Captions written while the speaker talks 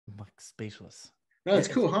speechless. No, it's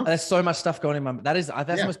cool, huh? There's so much stuff going in my mind. That's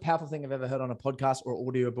the Yeah. most powerful thing I've ever heard on a podcast or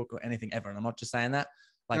audiobook or anything ever. And I'm not just saying that.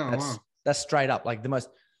 Like Oh, wow. that's straight up like the most,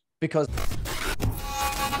 because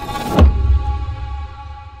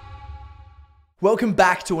welcome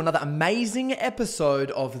back to another amazing episode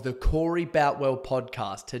of the Corey Boutwell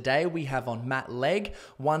podcast. Today we have on Matt Legge,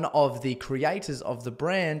 one of the creators of the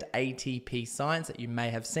brand ATP Science that you may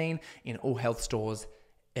have seen in all health stores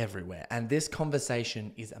everywhere. And this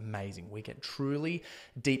conversation is amazing. We get truly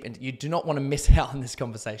deep, and you do not want to miss out on this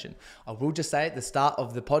conversation. I will just say at the start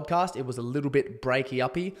of the podcast, it was a little bit breaky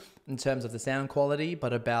uppy in terms of the sound quality,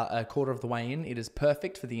 but about a quarter of the way in, it is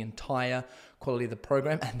perfect for the entire quality of the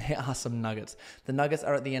program. And there are some nuggets. The nuggets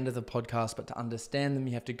are at the end of the podcast, but to understand them,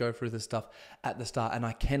 you have to go through the stuff at the start. And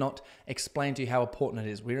I cannot explain to you how important it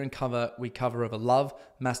is. We cover over love,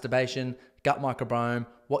 masturbation, gut microbiome,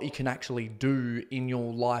 what you can actually do in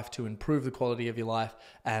your life to improve the quality of your life,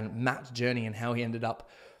 and Matt's journey and how he ended up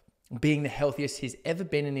being the healthiest he's ever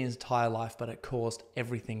been in his entire life, but it caused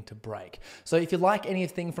everything to break. So if you like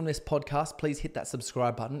anything from this podcast, please hit that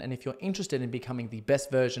subscribe button. And if you're interested in becoming the best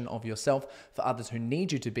version of yourself for others who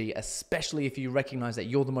need you to be, especially if you recognize that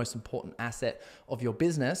you're the most important asset of your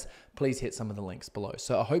business, please hit some of the links below.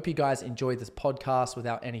 So I hope you guys enjoy this podcast.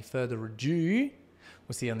 Without any further ado,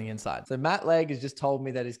 we'll see you on the inside. So Matt Legge has just told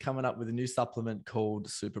me that he's coming up with a new supplement called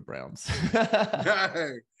Super Browns.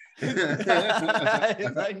 No,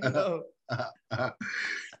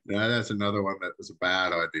 that's another one that was a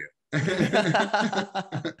bad idea.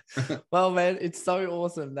 Well, man, it's so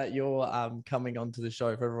awesome that you're coming onto the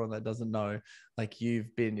show. For everyone that doesn't know, like,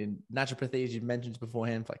 you've been in naturopathy, as you mentioned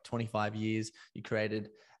beforehand, for like 25 years. You created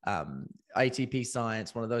ATP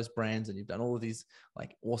Science, one of those brands, and you've done all of these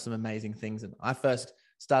like awesome, amazing things. And I first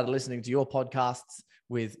started listening to your podcasts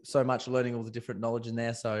with so much learning, all the different knowledge in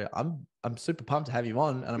there. So I'm super pumped to have you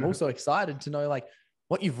on. And I'm also excited to know like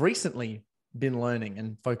what you've recently been learning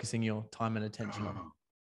and focusing your time and attention on.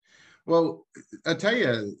 Well, I tell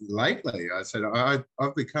you, lately, I said I've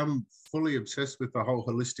become fully obsessed with the whole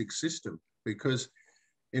holistic system, because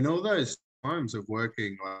in all those times of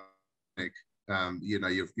working like,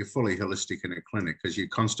 you're fully holistic in a clinic because you're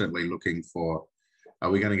constantly looking for, are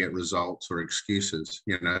we going to get results or excuses?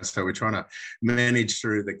 So we're trying to manage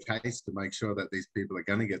through the case to make sure that these people are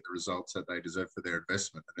going to get the results that they deserve for their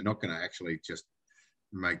investment. And they're not going to actually just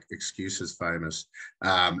make excuses famous.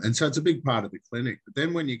 And so it's a big part of the clinic. But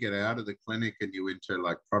then when you get out of the clinic and you into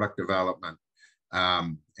like product development,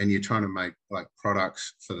 and you're trying to make like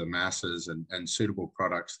products for the masses and suitable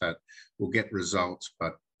products that will get results,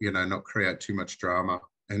 but not create too much drama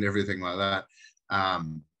and everything like that,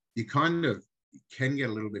 you kind of can get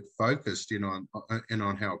a little bit focused on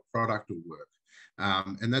how a product will work.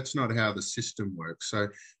 And that's not how the system works. So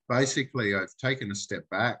basically, I've taken a step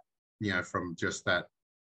back, from just that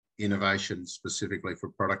innovation specifically for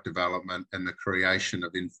product development and the creation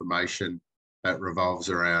of information that revolves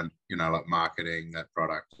around, like marketing that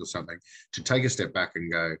product or something, to take a step back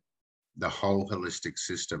and go, the whole holistic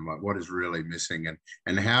system, like what is really missing,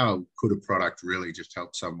 and how could a product really just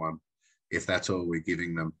help someone if that's all we're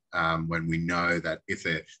giving them, when we know that if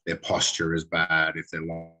their posture is bad, if their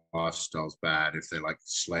lifestyle's bad, if they're like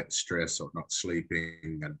stress or not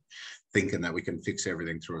sleeping, and thinking that we can fix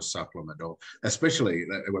everything through a supplement, or especially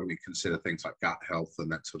when we consider things like gut health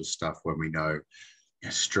and that sort of stuff, when we know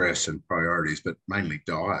stress and priorities, but mainly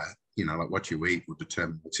diet, like what you eat will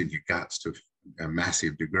determine what's in your guts to a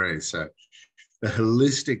massive degree. So the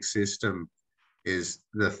holistic system is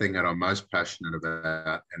the thing that I'm most passionate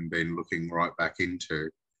about and been looking right back into.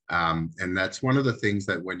 And that's one of the things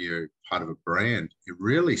that when you're part of a brand, you're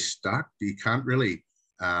really stuck. You can't really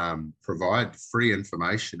provide free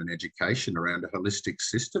information and education around a holistic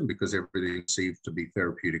system because everything seems to be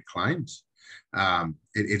therapeutic claims.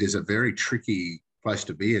 It is a very tricky place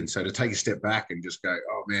to be in. So to take a step back and just go,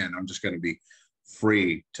 oh man, I'm just going to be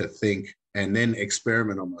free to think and then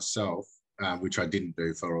experiment on myself, which I didn't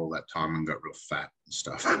do for all that time and got real fat and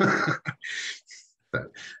stuff.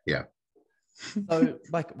 But yeah. So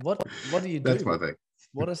like, what do you do? That's my thing.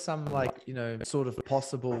 What are some like, sort of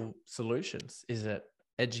possible solutions? Is it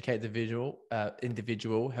educate the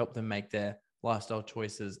individual, help them make their lifestyle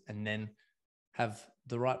choices, and then have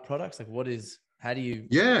the right products? Like how do you?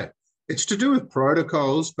 Yeah, it's to do with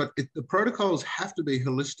protocols, but the protocols have to be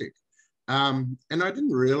holistic. And I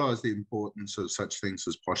didn't realize the importance of such things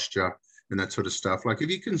as posture and that sort of stuff. Like if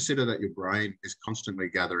you consider that your brain is constantly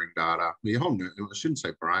gathering data, your whole, I shouldn't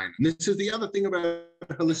say brain. And this is the other thing about a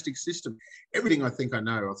holistic system. Everything I think I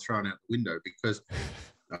know, I've thrown out the window because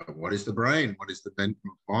what is the brain? What is the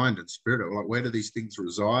mind and spirit? Like, where do these things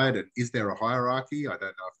reside? And is there a hierarchy? I don't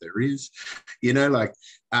know if there is, like,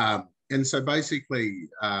 and so basically,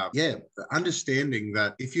 understanding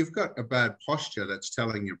that if you've got a bad posture, that's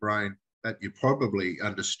telling your brain that you're probably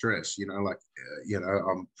under stress,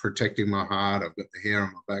 I'm protecting my heart. I've got the hair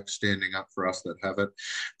on my back standing up for us that have it.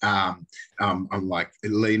 I'm like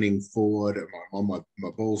leaning forward, I'm on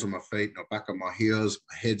my balls on my feet, my back on my heels,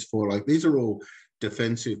 my head's forward. Like, these are all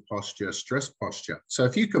defensive posture, stress posture. So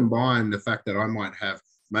if you combine the fact that I might have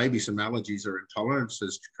maybe some allergies or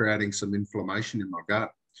intolerances creating some inflammation in my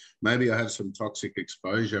gut, maybe I have some toxic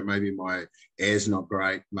exposure, maybe my air's not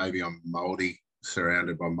great, maybe I'm moldy,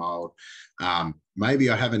 surrounded by mold,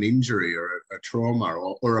 maybe I have an injury or a trauma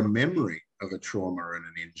or a memory of a trauma and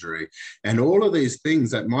an injury, and all of these things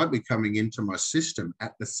that might be coming into my system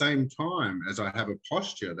at the same time as I have a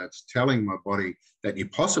posture that's telling my body that you're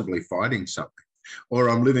possibly fighting something, or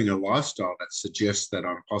I'm living a lifestyle that suggests that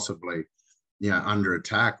I'm possibly under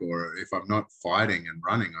attack, or if I'm not fighting and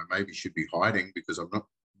running, I maybe should be hiding because I'm not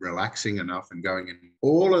relaxing enough and going in.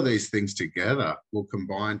 All of these things together will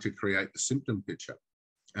combine to create the symptom picture.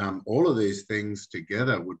 All of these things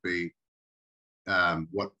together would be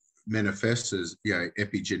what manifests as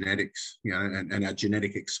epigenetics, and our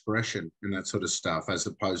genetic expression and that sort of stuff, as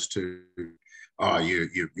opposed to all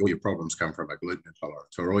your problems come from a gluten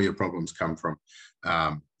intolerance, or all your problems come from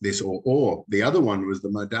this, or the other one was the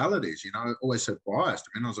modalities. I always said biased.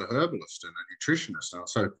 I mean, I was a herbalist and a nutritionist, and I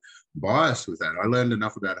was so biased with that. I learned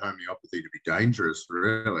enough about homeopathy to be dangerous,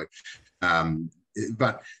 really.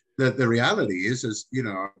 But the reality is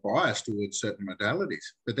I'm biased towards certain modalities.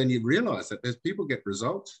 But then you realize that there's people get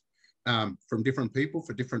results from different people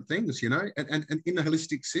for different things, and in the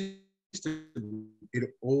holistic system, it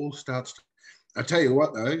all starts to, I tell you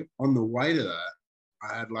what, though, on the way to that,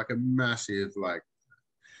 I had like a massive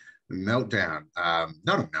meltdown.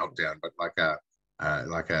 Not a meltdown, but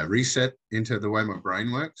like a reset into the way my brain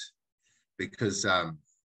works. Because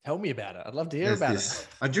tell me about it. I'd love to hear about it.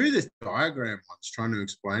 I drew this diagram once trying to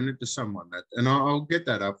explain it to someone, and I'll get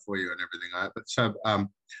that up for you and everything. But so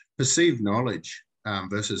perceived knowledge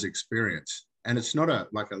versus experience, and it's not a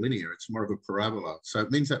linear. It's more of a parabola. So it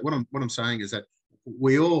means that what I'm saying is that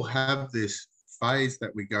we all have this phase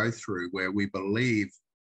that we go through where we believe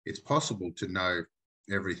it's possible to know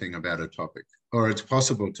everything about a topic, or it's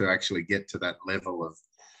possible to actually get to that level of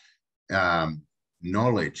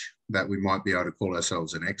knowledge that we might be able to call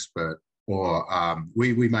ourselves an expert, or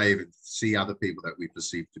we may even see other people that we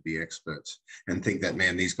perceive to be experts and think that,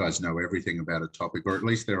 man, these guys know everything about a topic, or at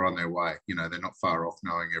least they're on their way. They're not far off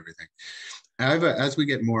knowing everything. However, as we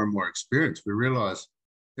get more and more experience, we realize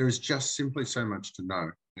there is just simply so much to know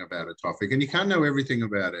about a topic, and you can't know everything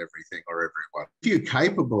about everything or everyone. If you're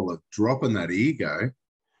capable of dropping that ego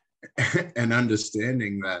and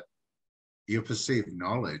understanding that your perceived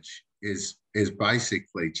knowledge is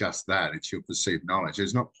basically just that, it's your perceived knowledge.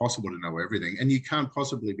 It's not possible to know everything, and you can't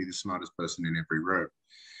possibly be the smartest person in every room.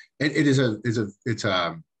 If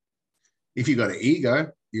you've got an ego,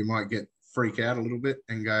 you might freak out a little bit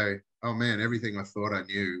and go, oh man, everything I thought I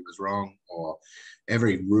knew was wrong, or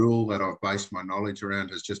every rule that I've based my knowledge around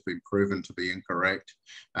has just been proven to be incorrect,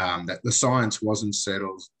 that the science wasn't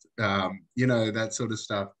settled, that sort of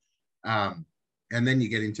stuff. And then you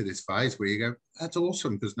get into this phase where you go, that's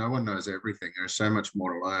awesome, because no one knows everything. There's so much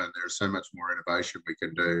more to learn. There's so much more innovation we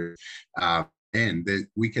can do. And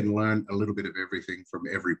we can learn a little bit of everything from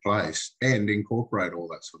every place and incorporate all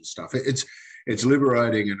that sort of stuff. It's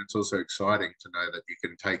liberating, and it's also exciting to know that you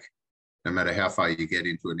can take, no matter how far you get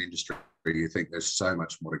into an industry, you think there's so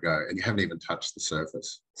much more to go, and you haven't even touched the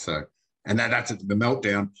surface. So, and that's the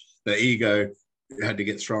meltdown. The ego had to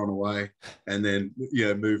get thrown away, and then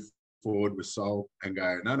move forward with soul and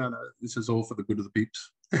go, no, this is all for the good of the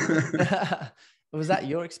peeps. Was that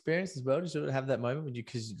your experience as well? Did you have that moment when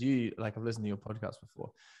because I've listened to your podcast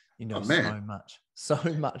before, so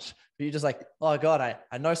much, but you're just like, oh God,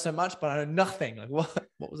 I know so much, but I know nothing. Like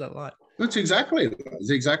what was that like? That's exactly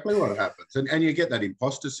what happens. And you get that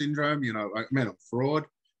imposter syndrome, man, I'm fraud.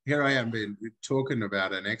 Here I am being talking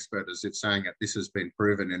about an expert as if saying that this has been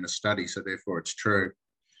proven in a study, so therefore it's true.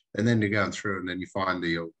 And then you're going through, and then you find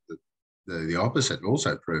the opposite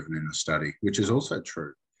also proven in a study, which is also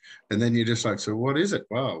true. And then you're just like, so what is it?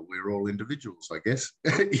 Well, we're all individuals, I guess.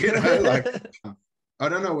 I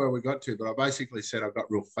don't know where we got to, but I basically said I got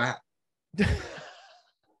real fat.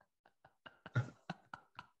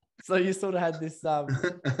 So you sort of had this,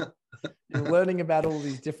 you're learning about all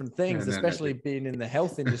these different things, especially being in the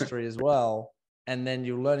health industry as well. And then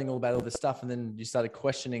you're learning all about all this stuff. And then you started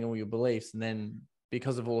questioning all your beliefs. And then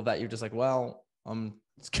because of all of that, you're just like, well, I'm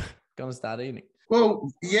It's gonna start eating.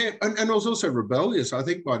 Well, yeah, and I was also rebellious. I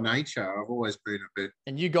think by nature, I've always been a bit.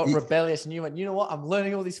 And you got rebellious, and you went, you know what? I'm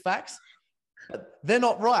learning all these facts, but they're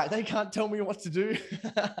not right. They can't tell me what to do.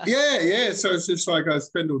 Yeah. So it's just like I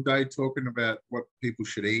spend all day talking about what people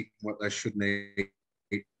should eat, what they shouldn't eat,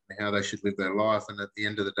 how they should live their life. And at the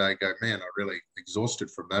end of the day, go, man, I'm really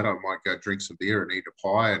exhausted from that. I might go drink some beer and eat a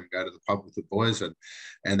pie and go to the pub with the boys and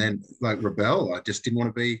then like rebel. I just didn't want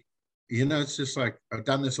to be, it's just like I've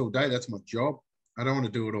done this all day. That's my job. I don't want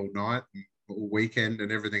to do it all night and all weekend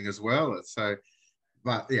and everything as well. And so,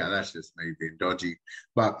 but yeah, that's just me being dodgy.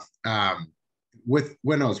 But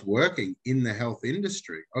when I was working in the health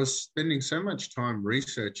industry, I was spending so much time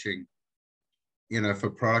researching, for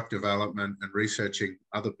product development and researching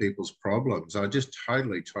other people's problems. I just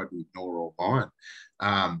totally tried to ignore all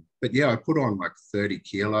mine. But yeah, I put on like 30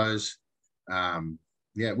 kilos,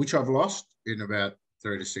 which I've lost in about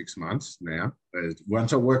 3 to 6 months now,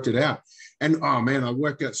 once I worked it out. And oh man, I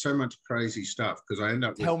worked out so much crazy stuff because I end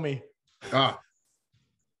up Tell me.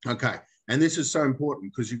 Okay. And this is so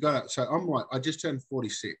important because I just turned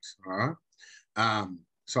 46, all right?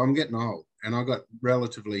 So I'm getting old and I've got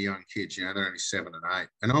relatively young kids, they're only 7 and 8.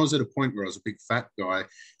 And I was at a point where I was a big fat guy.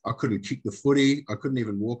 I couldn't kick the footy. I couldn't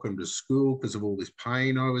even walk them to school because of all this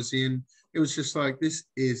pain I was in. It was just like, this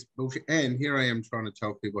is bullshit. And here I am trying to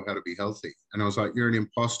tell people how to be healthy. And I was like, you're an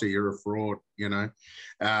imposter, you're a fraud,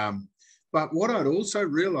 But what I'd also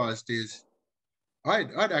realized is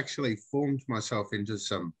I'd actually formed myself into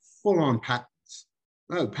some full-on patterns.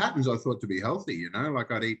 No, patterns I thought to be healthy,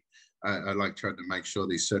 like I like tried to make sure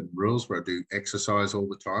these certain rules where I do exercise all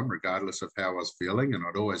the time, regardless of how I was feeling. And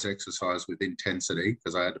I'd always exercise with intensity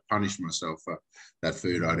because I had to punish myself for that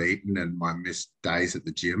food I'd eaten and my missed days at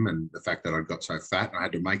the gym and the fact that I got so fat. And I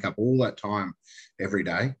had to make up all that time every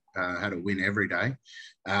day. I had to win every day.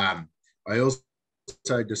 I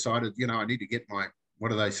also decided, I need to get what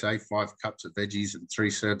do they say, 5 cups of veggies and 3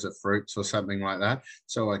 serves of fruits or something like that.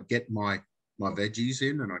 So I'd get my veggies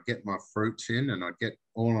in and I'd get my fruits in and I'd get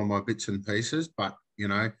all of my bits and pieces. But,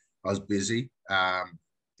 I was busy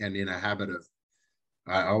and in a habit of,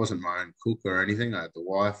 I wasn't my own cook or anything. I had the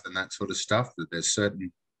wife and that sort of stuff, that there's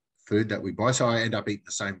certain food that we buy. So I end up eating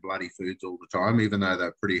the same bloody foods all the time, even though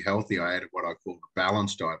they're pretty healthy. I ate what I called a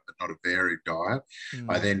balanced diet, but not a varied diet.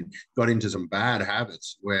 I then got into some bad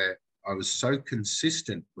habits where I was so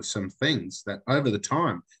consistent with some things that over the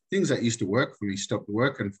time, things that used to work for me stopped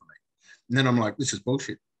working for me. And then I'm like, this is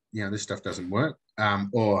bullshit. This stuff doesn't work.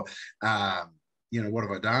 What have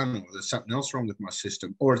I done? Or there's something else wrong with my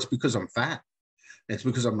system. Or it's because I'm fat. It's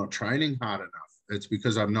because I'm not training hard enough. It's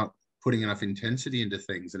because I'm not putting enough intensity into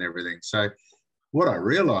things and everything. So what I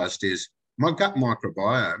realized is my gut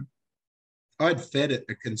microbiome, I'd fed it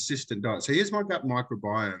a consistent diet. So here's my gut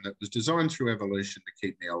microbiome that was designed through evolution to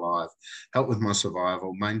keep me alive, help with my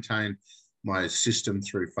survival, maintain my system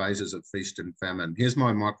through phases of feast and famine. Here's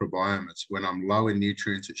my microbiome. It's when I'm low in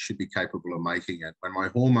nutrients, it should be capable of making it. When my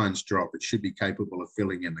hormones drop, it should be capable of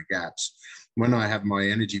filling in the gaps. When I have my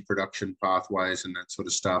energy production pathways and that sort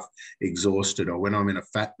of stuff exhausted, or when I'm in a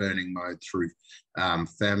fat burning mode through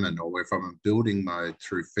famine, or if I'm in building mode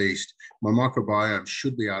through feast, my microbiome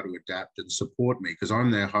should be able to adapt and support me because I'm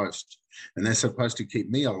their host and they're supposed to keep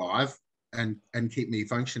me alive and keep me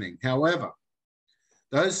functioning. However,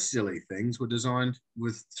 those silly things were designed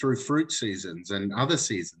through fruit seasons and other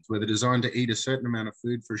seasons where they're designed to eat a certain amount of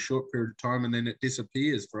food for a short period of time and then it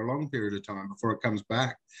disappears for a long period of time before it comes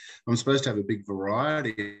back. I'm supposed to have a big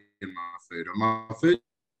variety in my food. And my food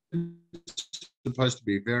is supposed to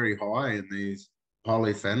be very high in these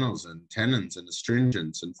polyphenols and tannins and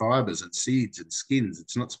astringents and fibers and seeds and skins.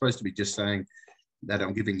 It's not supposed to be just saying that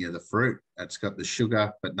I'm giving you the fruit. That's got the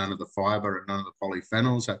sugar, but none of the fiber and none of the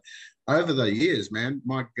polyphenols. Over the years, man,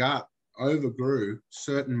 my gut overgrew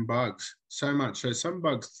certain bugs so much. So some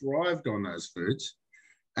bugs thrived on those foods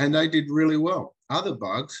and they did really well. Other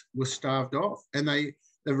bugs were starved off. And the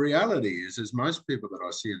reality is most people that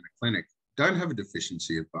I see in the clinic don't have a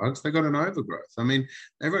deficiency of bugs. They've got an overgrowth. I mean,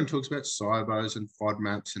 everyone talks about SIBOs and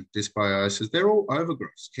FODMAPs and dysbiosis. They're all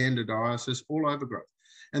overgrowths, candidiasis, all overgrowth.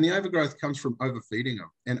 And the overgrowth comes from overfeeding them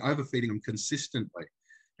and overfeeding them consistently.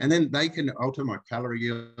 And then they can alter my calorie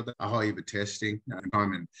yield. AHA testing.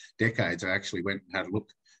 Time in decades, I actually went and had a look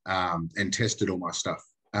and tested all my stuff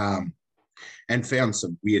and found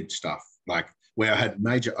some weird stuff, like where I had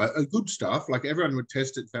major, good stuff, like everyone would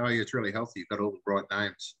test it, say, oh, yeah, it's really healthy, you've got all the right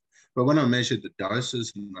names. But when I measured the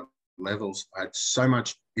doses and the levels, I had so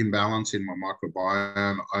much imbalance in my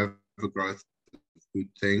microbiome, overgrowth of good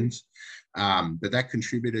things, but that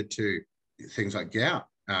contributed to things like gout.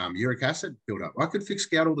 uric acid buildup. I could fix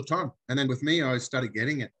gout all the time. And then with me, I started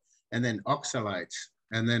getting it. And then oxalates,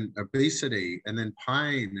 and then obesity, and then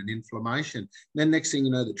pain and inflammation. And then next thing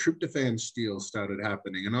you know, the tryptophan steal started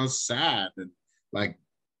happening. And I was sad and like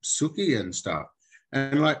sooky and stuff.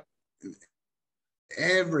 And like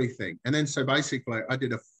everything. And then so basically I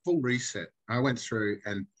did a full reset. I went through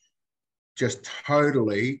and just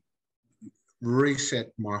totally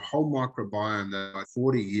reset my whole microbiome that I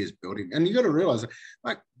 40 years building. And you got to realize,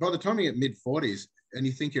 like, by the time you get mid-40s and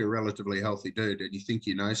you think you're a relatively healthy dude and you think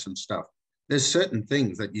you know some stuff, there's certain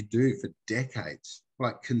things that you do for decades,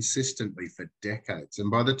 like consistently for decades. And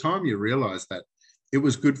by the time you realize that, it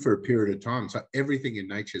was good for a period of time. So everything in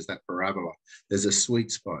nature is that parabola. There's a sweet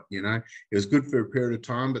spot, you know. It was good for a period of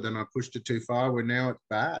time, but then I pushed it too far where now it's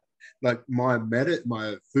bad. Like my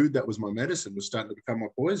food that was my medicine was starting to become my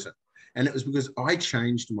poison. And it was because I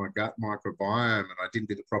changed my gut microbiome and I didn't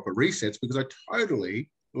do the proper resets because I totally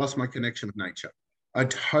lost my connection with nature. I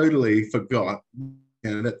totally forgot, you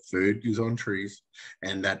know, that food is on trees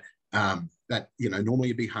and that, you know, normally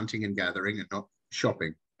you'd be hunting and gathering and not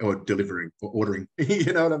shopping or delivering or ordering,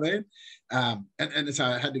 you know what I mean? And so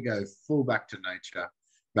I had to go full back to nature,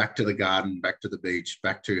 back to the garden, back to the beach,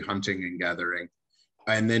 back to hunting and gathering,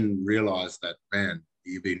 and then realize that, man,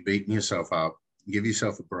 you've been beating yourself up. Give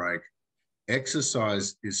yourself a break.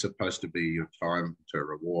 Exercise is supposed to be your time to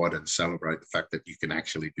reward and celebrate the fact that you can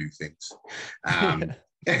actually do things. I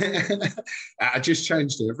just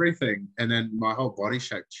changed everything. And then my whole body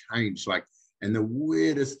shape changed. Like, and the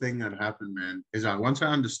weirdest thing that happened, man, is once I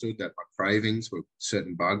understood that my cravings were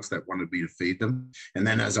certain bugs that wanted me to feed them. And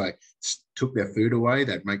then as I took their food away,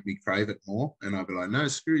 they'd make me crave it more. And I'd be like, no,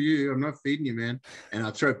 screw you. I'm not feeding you, man. And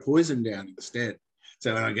I'd throw poison down instead.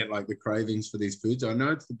 So when I get like the cravings for these foods, I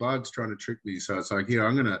know it's the bugs trying to trick me. So it's like, here,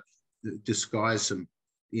 I'm going to disguise some,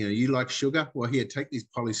 you know, you like sugar? Well, here, take these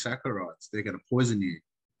polysaccharides. They're going to poison you.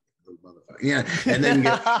 Yeah. And then,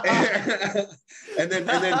 and then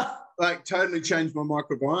like totally changed my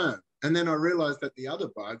microbiome. And then I realized that the other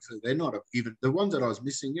bugs, they're not even, the ones that I was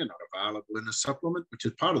missing, are not available in a supplement, which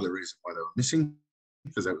is part of the reason why they were missing,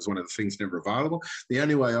 because that was one of the things never available. The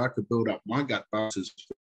only way I could build up my gut bugs is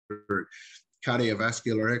through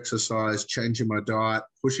cardiovascular exercise, changing my diet,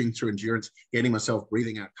 pushing through endurance, getting myself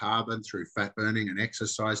breathing out carbon through fat burning and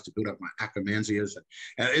exercise to build up my Akkermansias.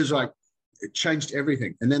 And it was like, it changed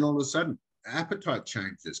everything. And then all of a sudden, appetite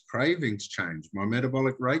changes, cravings change, my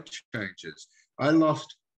metabolic rate changes. I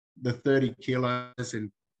lost the 30 kilos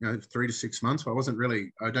in 3 to 6 months. I wasn't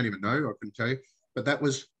really, I don't even know, I can tell you, but that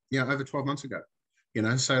was, over 12 months ago.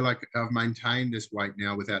 So like I've maintained this weight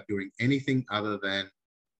now without doing anything other than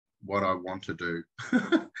what I want to do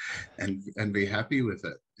and be happy with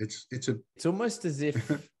it. It's almost as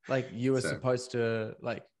if like you were supposed to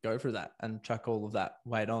like go for that and chuck all of that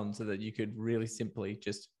weight on so that you could really simply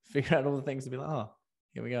just figure out all the things to be like, oh,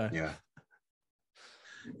 here we go.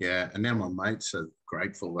 Yeah. And now my mates are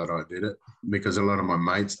grateful that I did it, because a lot of my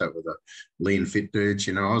mates that were the lean fit dudes,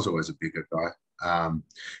 I was always a bigger guy.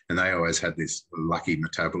 And they always had this lucky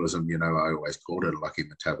metabolism, I always called it a lucky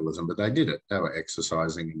metabolism, but they did it. They were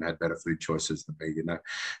exercising and had better food choices than me,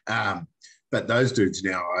 But those dudes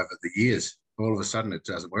now, over the years, all of a sudden it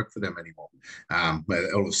doesn't work for them anymore.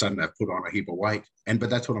 All of a sudden they've put on a heap of weight. But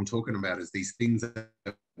that's what I'm talking about, is these things that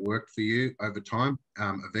worked for you over time,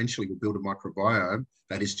 eventually will build a microbiome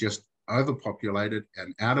that is just overpopulated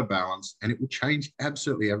and out of balance, and it will change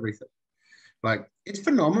absolutely everything. Like, it's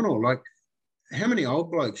phenomenal. Like, how many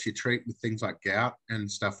old blokes you treat with things like gout and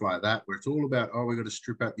stuff like that, where it's all about, oh, we've got to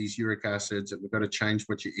strip out these uric acids and we've got to change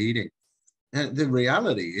what you're eating. And the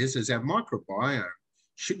reality is our microbiome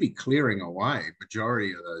should be clearing away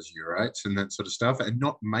majority of those urates and that sort of stuff and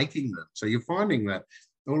not making them. So you're finding that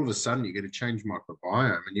all of a sudden you get a changed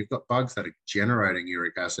microbiome and you've got bugs that are generating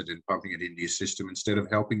uric acid and pumping it into your system instead of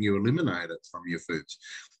helping you eliminate it from your foods.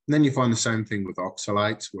 And then you find the same thing with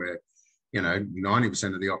oxalates, where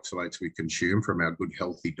 90% of the oxalates we consume from our good,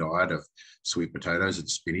 healthy diet of sweet potatoes and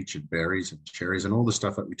spinach and berries and cherries and all the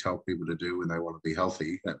stuff that we tell people to do when they want to be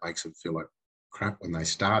healthy, that makes them feel like crap when they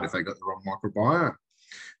start if they got the wrong microbiome.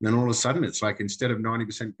 And then all of a sudden, it's like, instead of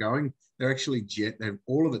 90% going, they're actually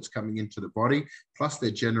all of it's coming into the body, plus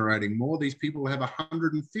they're generating more. These people have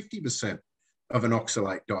 150% of an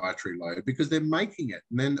oxalate dietary load because they're making it.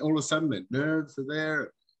 And then all of a sudden, their nerves are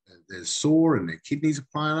there, they're sore, and their kidneys are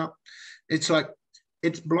playing up. It's like,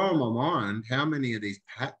 it's blowing my mind how many of these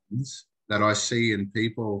patterns that I see in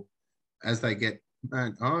people as they get,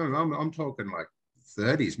 man, I'm talking like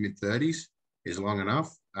 30s, mid-30s is long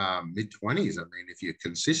enough, mid-20s. I mean, if you're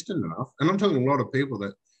consistent enough, and I'm talking a lot of people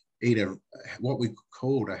that eat what we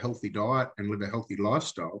called a healthy diet and live a healthy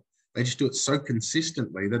lifestyle. They just do it so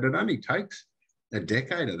consistently that it only takes a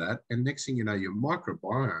decade of that. And next thing you know, your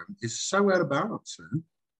microbiome is so out of balance, man.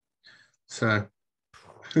 So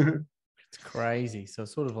it's crazy. So it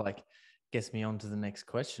sort of like gets me on to the next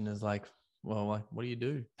question is like, well, like, what do you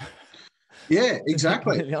do? Yeah,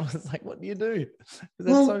 exactly. To be honest, like, what do you do?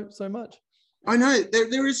 Because there's so much. I know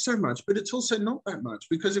there is so much, but it's also not that much,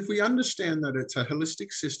 because if we understand that it's a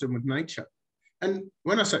holistic system with nature, and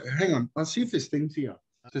when I say, hang on, I'll see if there's things here.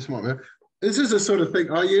 This might be. This is the sort of thing.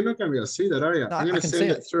 Oh, you're not going to be able to see that, are you? No, I'm going to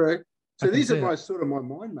send it through. So these are my sort of my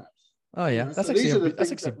mind maps. Oh yeah, that's actually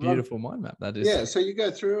a beautiful mind map. That is. Yeah, so you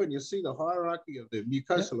go through and you see the hierarchy of the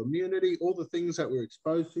mucosal immunity, all the things that we're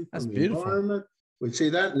exposed to from the environment. We see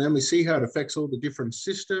that, and then we see how it affects all the different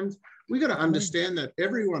systems. We got to understand that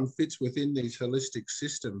everyone fits within these holistic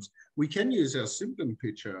systems. We can use our symptom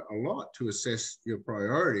picture a lot to assess your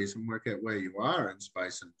priorities and work out where you are in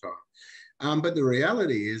space and time. But the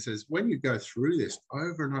reality is when you go through this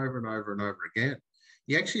over and over and over and over again,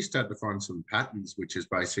 you actually start to find some patterns, which is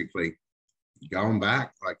basically going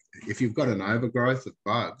back. Like if you've got an overgrowth of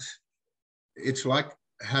bugs, it's like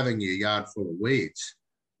having your yard full of weeds.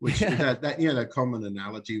 Which that common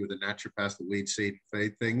analogy with the naturopath, the weed seed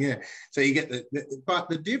feed thing. Yeah. So you get but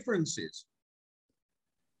the difference is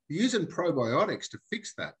using probiotics to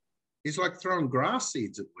fix that is like throwing grass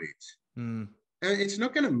seeds at weeds. And it's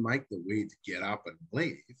not going to make the weeds get up and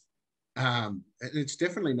leave. And it's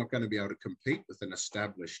definitely not going to be able to compete with an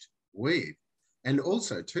established weed. And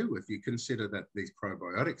also, too, if you consider that these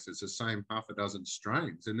probiotics, it's the same half a dozen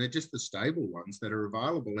strains, and they're just the stable ones that are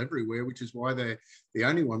available everywhere, which is why they're the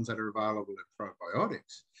only ones that are available in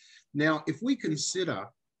probiotics. Now, if we consider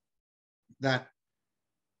that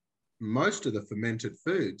most of the fermented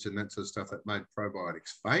foods and that sort of stuff that made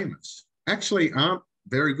probiotics famous actually aren't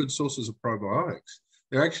very good sources of probiotics.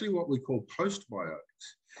 They're actually what we call postbiotics.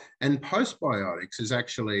 And postbiotics is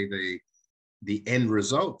actually the end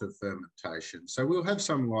result of fermentation. So we'll have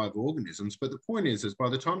some live organisms, but the point is by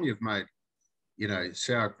the time you've made,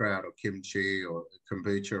 sauerkraut or kimchi or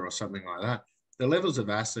kombucha or something like that, the levels of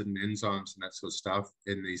acid and enzymes and that sort of stuff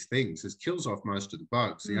in these things kills off most of the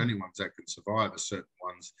bugs. The only ones that can survive are certain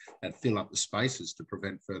ones that fill up the spaces to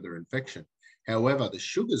prevent further infection. However, the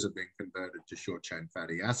sugars are being converted to short-chain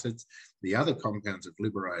fatty acids. The other compounds have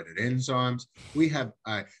liberated enzymes. We have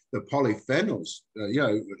the polyphenols.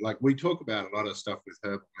 Like we talk about a lot of stuff with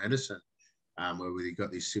herbal medicine, where we've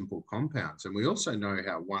got these simple compounds. And we also know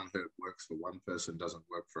how one herb works for one person doesn't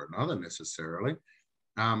work for another necessarily.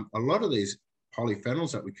 A lot of these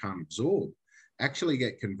polyphenols that we can't absorb actually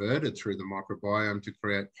get converted through the microbiome to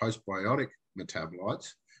create postbiotic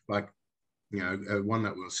metabolites, like one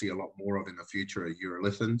that we'll see a lot more of in the future are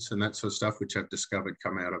urolithins and that sort of stuff, which I've discovered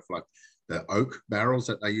come out of like the oak barrels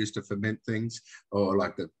that they use to ferment things, or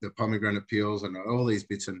like the pomegranate peels and all these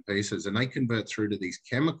bits and pieces, and they convert through to these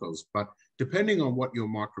chemicals. But depending on what your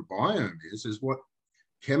microbiome is what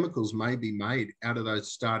chemicals may be made out of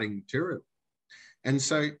those starting material. And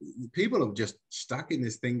so people have just stuck in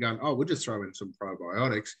this thing going, oh, we'll just throw in some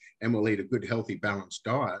probiotics and we'll eat a good, healthy, balanced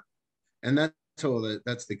diet. And that's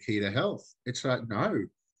the key to health. It's like,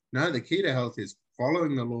 no, the key to health is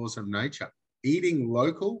following the laws of nature, eating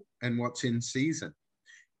local and what's in season.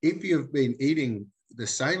 If you've been eating the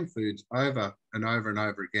same foods over and over and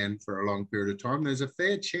over again for a long period of time, there's a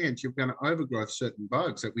fair chance you're going to overgrowth certain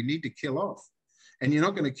bugs that we need to kill off. And you're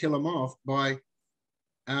not going to kill them off by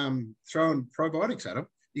throwing probiotics at them.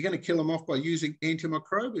 You're going to kill them off by using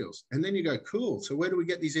antimicrobials. And then you go, cool, so where do we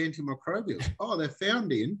get these antimicrobials? Oh, they're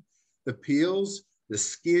found in the peels, the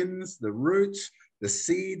skins, the roots, the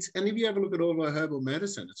seeds. And if you have a look at all our herbal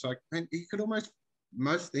medicine, it's like, man, you could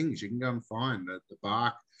most things you can go and find, the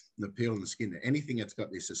bark, the peel and the skin, anything that's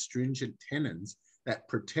got these astringent tannins that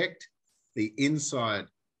protect the inside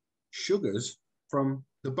sugars from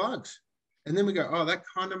the bugs. And then we go, oh, that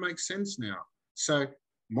kind of makes sense now. So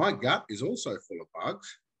my gut is also full of bugs.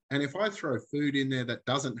 And if I throw food in there that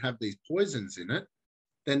doesn't have these poisons in it,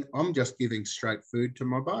 then I'm just giving straight food to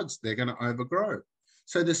my bugs. They're going to overgrow.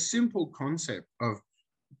 So the simple concept of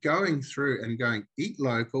going through and going, eat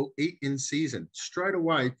local, eat in season, straight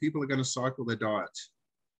away, people are going to cycle their diets.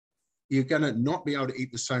 You're going to not be able to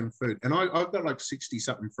eat the same food. And I've got like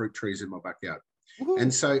 60-something fruit trees in my backyard. Woo-hoo.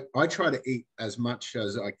 And so I try to eat as much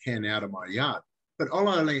as I can out of my yard. But I'll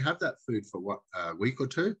only have that food for a week or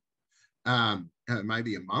two,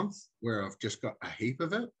 maybe a month, where I've just got a heap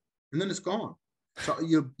of it, and then it's gone. So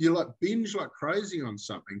you like binge like crazy on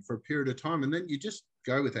something for a period of time, and then you just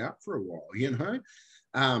go without for a while,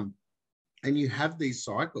 And you have these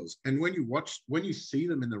cycles. And when you see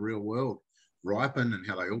them in the real world ripen and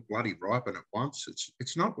how they all bloody ripen at once,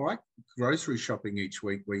 it's not like grocery shopping each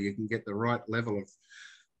week where you can get the right level of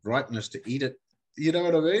ripeness to eat it. You know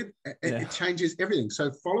what I mean? It changes everything.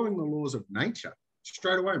 So following the laws of nature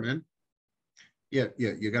straight away, man. Yeah,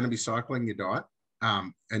 you're going to be cycling your diet.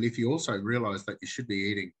 And if you also realize that you should be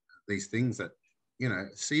eating these things that,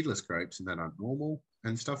 seedless grapes and that are normal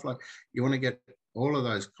and stuff like, you want to get all of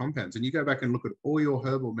those compounds. And you go back and look at all your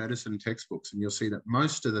herbal medicine textbooks, and you'll see that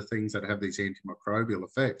most of the things that have these antimicrobial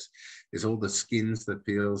effects is all the skins, the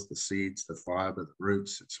peels, the seeds, the fiber, the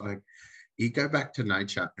roots. It's like, you go back to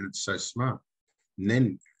nature, and it's so smart. And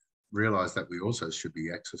then realize that we also should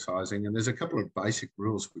be exercising. And there's a couple of basic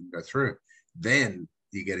rules we can go through. Then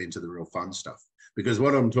you get into the real fun stuff. Because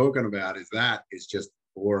what I'm talking about is just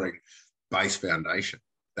boring base foundation.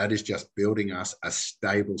 That is just building us a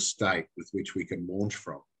stable state with which we can launch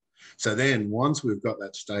from. So then once we've got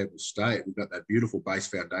that stable state, we've got that beautiful base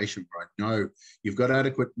foundation where I know you've got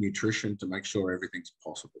adequate nutrition to make sure everything's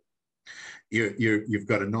possible. You've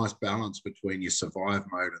got a nice balance between your survive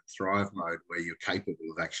mode and thrive mode where you're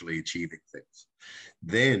capable of actually achieving things.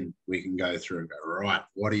 Then we can go through and go, right,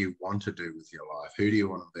 what do you want to do with your life? Who do you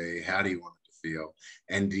want to be? How do you want to feel?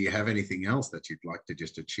 And do you have anything else that you'd like to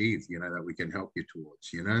just achieve, that we can help you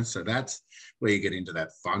towards, So that's where you get into that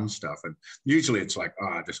fun stuff. And usually it's like,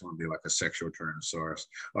 I just want to be like a sexual tyrannosaurus,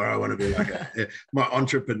 or I want to be like my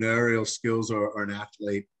entrepreneurial skills or an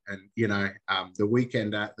athlete. And, the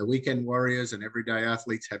weekend warriors and everyday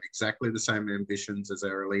athletes have exactly the same ambitions as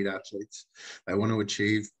our elite athletes. They want to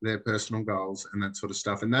achieve their personal goals and that sort of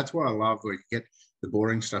stuff. And that's why I love where you get the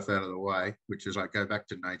boring stuff out of the way, which is like, go back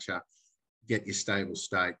to nature, get your stable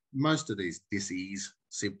state. Most of these disease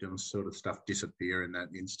symptoms sort of stuff disappear in that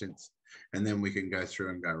instance. And then we can go through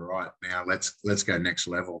and go, right, now let's go next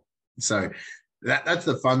level. So that's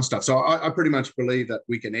the fun stuff. So I pretty much believe that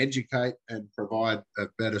we can educate and provide a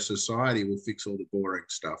better society. We'll fix all the boring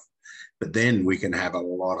stuff. But then we can have a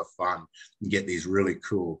lot of fun and get these really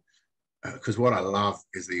cool, because what I love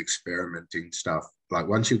is the experimenting stuff. Like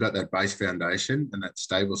once you've got that base foundation and that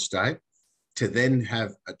stable state, to then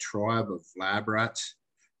have a tribe of lab rats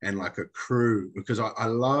and like a crew, because I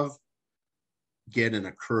love getting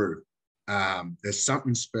a crew. There's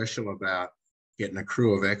something special about getting a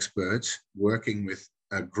crew of experts working with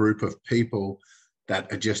a group of people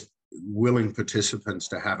that are just willing participants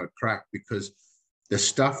to have a crack, because the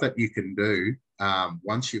stuff that you can do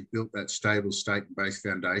once you've built that stable state and base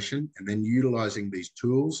foundation, and then utilizing these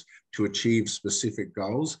tools to achieve specific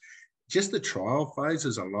goals, just the trial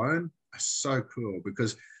phases alone are so cool,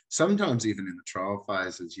 because sometimes even in the trial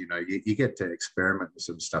phases, you get to experiment with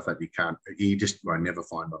some stuff that you just won't never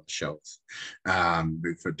find on the shelves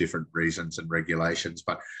for different reasons and regulations.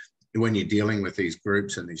 But when you're dealing with these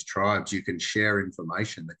groups and these tribes, you can share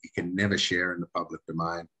information that you can never share in the public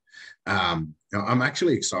domain. I'm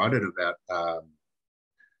actually excited about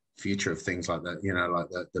future of things like that,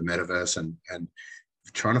 like the metaverse and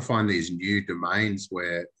trying to find these new domains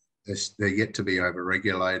where they're yet to be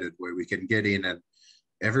over-regulated, where we can get in and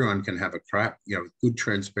everyone can have a crack, with good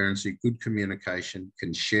transparency, good communication,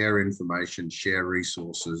 can share information, share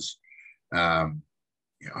resources. I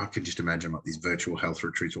can just imagine like these virtual health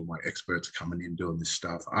retreats, all my experts coming in doing this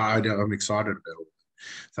stuff. I'm excited about it.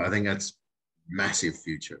 So I think that's massive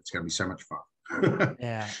future. It's going to be so much fun.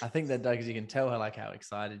 Yeah, I think that, Doug, you can tell her like how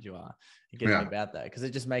excited you are getting about that, because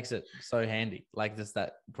it just makes it so handy, like just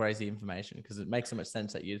that crazy information, because it makes so much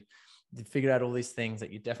sense that you figured out all these things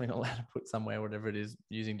that you're definitely not allowed to put somewhere, whatever it is,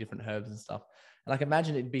 using different herbs and stuff. And like,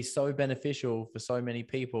 imagine it'd be so beneficial for so many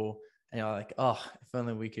people. And you're like, oh, if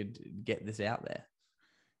only we could get this out there.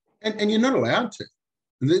 And you're not allowed to.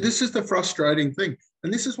 This is the frustrating thing.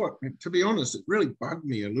 And this is what, to be honest, it really bugged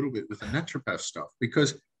me a little bit with the naturopath stuff,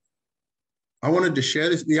 because I wanted to share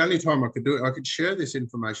this. The only time I could do it, I could share this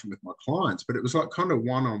information with my clients, but it was like kind of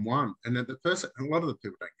one-on-one. And then a lot of the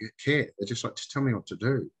people don't care. They're just like, just tell me what to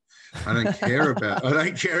do. I don't care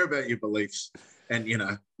about your beliefs and,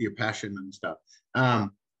 your passion and stuff.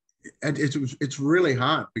 And it's really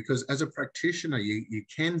hard, because as a practitioner, you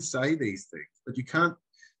can say these things, but you can't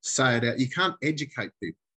say it out. You can't educate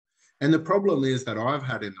people. And the problem is that I've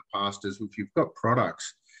had in the past is, if you've got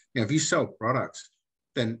products, if you sell products,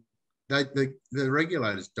 then the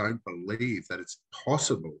regulators don't believe that it's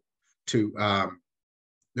possible to,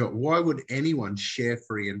 why would anyone share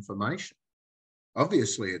free information?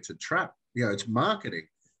 Obviously it's a trap, it's marketing.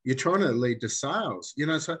 You're trying to lead to sales,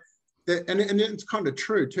 so, and it's kind of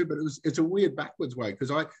true too, but it's a weird backwards way,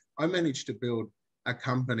 because I managed to build a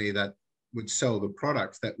company that would sell the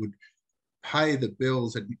products that would pay the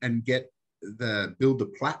bills and get build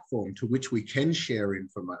the platform to which we can share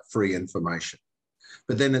free information.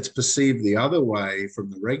 But then it's perceived the other way from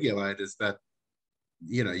the regulators that,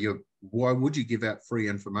 why would you give out free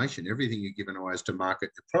information? Everything you're giving away is to market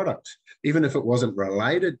your product, even if it wasn't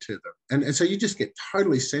related to them. And so you just get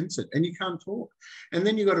totally censored and you can't talk. And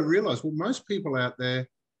then you got to realize, well, most people out there,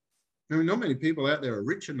 not many people out there are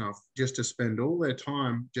rich enough just to spend all their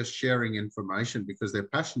time just sharing information because they're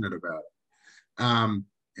passionate about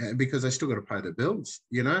it, because they still got to pay their bills,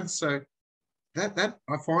 So that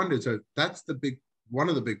I find that's one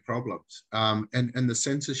of the big problems. And the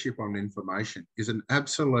censorship on information is an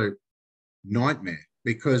absolute nightmare,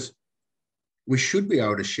 because we should be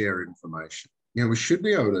able to share information. We should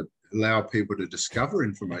be able to allow people to discover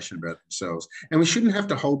information about themselves. And we shouldn't have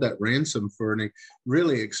to hold that ransom for any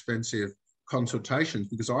really expensive consultations,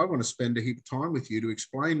 because I want to spend a heap of time with you to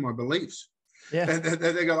explain my beliefs. Yeah.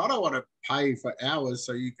 They go, I don't want to pay for hours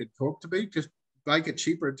so you could talk to me. Just make it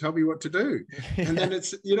cheaper and tell me what to do. Yeah. And then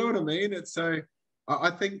it's, you know what I mean? It's I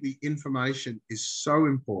think the information is so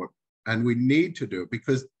important, and we need to do it,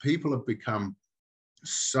 because people have become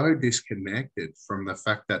so disconnected from the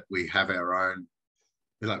fact that we have our own,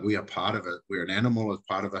 like we are part of it. We're an animal as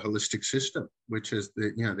part of a holistic system, which is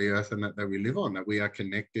the earth and that we live on, that we are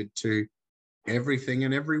connected to everything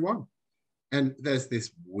and everyone. And there's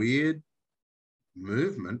this weird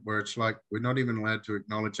movement where it's like we're not even allowed to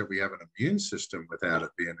acknowledge that we have an immune system without it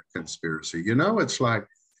being a conspiracy. It's like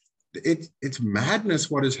it's madness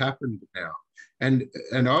what has happened now. And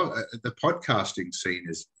the podcasting scene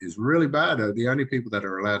is really bad. The only people that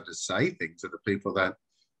are allowed to say things are the people that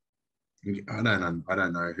I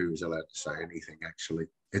don't know who's allowed to say anything, actually.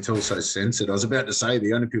 It's also censored. I was about to say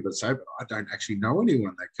the only people that say, but I don't actually know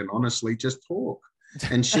anyone that can honestly just talk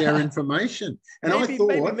and share information. And maybe, I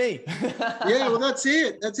thought, maybe me. Yeah, well, that's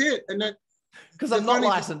it. And that, because I'm not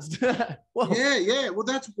licensed. Yeah.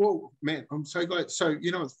 Well, man, I'm so glad. So,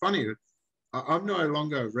 it's funny. I'm no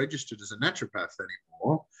longer registered as a naturopath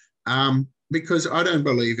anymore, because I don't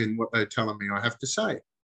believe in what they're telling me I have to say.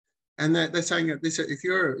 And they're saying that if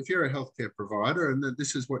you're a healthcare provider, and that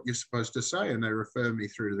this is what you're supposed to say, and they refer me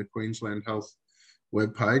through to the Queensland Health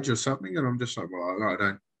webpage or something, and I'm just like, well, I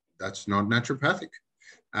don't. That's not naturopathic.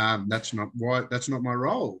 That's not my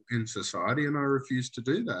role in society, and I refuse to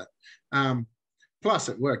do that. Plus,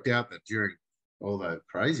 it worked out that during all the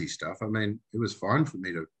crazy stuff, I mean, it was fine for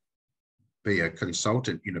me to be a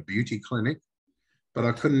consultant in a beauty clinic, but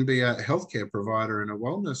I couldn't be a healthcare provider in a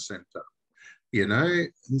wellness center.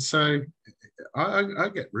 And so I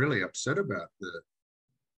get really upset about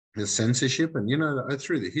the censorship, and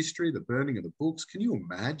through the history, the burning of the books. Can you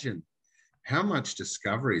imagine how much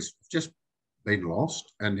discoveries have just been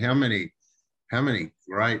lost, and how many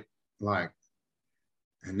great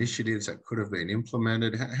initiatives that could have been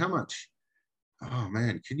implemented? How much? Oh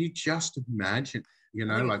man, can you just imagine?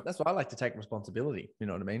 That's why I like to take responsibility. You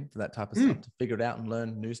know what I mean, for that type of stuff, to figure it out and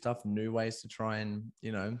learn new stuff and new ways to try and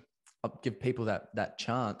give people that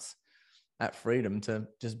chance, that freedom to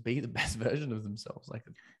just be the best version of themselves.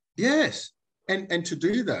 Yes. And to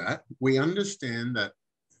do that, we understand that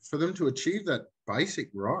for them to achieve that basic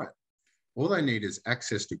right, all they need is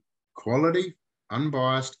access to quality,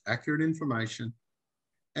 unbiased, accurate information,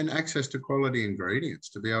 and access to quality ingredients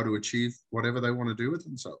to be able to achieve whatever they want to do with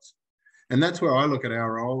themselves. And that's where I look at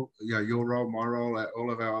our role, your role, my role, all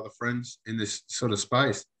of our other friends in this sort of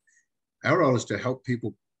space. Our role is to help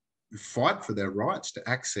people fight for their rights to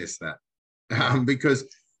access that, because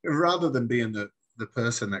rather than being the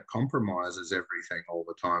person that compromises everything all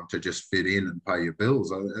the time to just fit in and pay your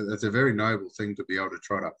bills, that's a very noble thing to be able to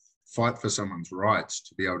try to fight for someone's rights,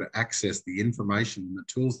 to be able to access the information and the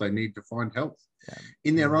tools they need to find health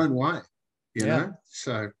in their own way, you know?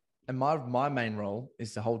 So, and my main role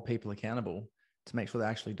is to hold people accountable to make sure they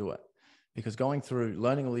actually do it. Because going through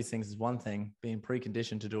learning all these things is one thing, being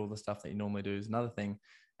preconditioned to do all the stuff that you normally do is another thing.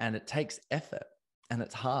 And it takes effort, and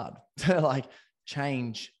it's hard to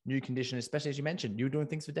change new conditions, especially as you mentioned, you were doing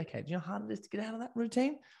things for decades. You know how hard it is to get out of that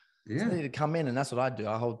routine? Yeah. So they need to come in, and that's what I do.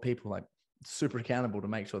 I hold people super accountable to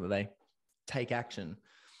make sure that they take action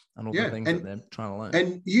on all the things that they're trying to learn.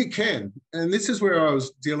 And you can. And this is where I was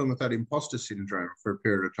dealing with that imposter syndrome for a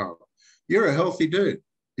period of time. You're a healthy dude.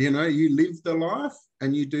 You live the life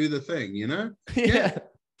and you do the thing, Yeah.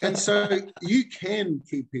 And so you can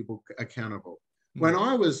keep people accountable. When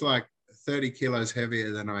I was 30 kilos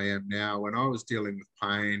heavier than I am now, when I was dealing with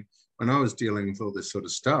pain, when I was dealing with all this sort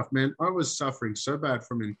of stuff, man, I was suffering so bad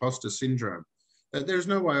from imposter syndrome that there's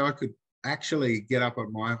no way I could actually get up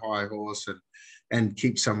on my high horse and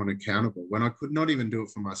keep someone accountable when I could not even do it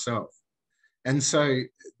for myself. And so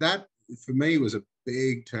that for me was a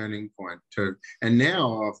big turning point and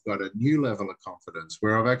now I've got a new level of confidence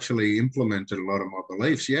where I've actually implemented a lot of my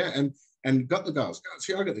beliefs. Yeah. And got the goals.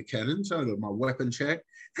 See, I got the cannons, I got my weapon check.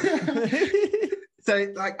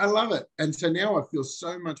 So like, I love it. And so now I feel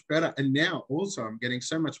so much better. And now also I'm getting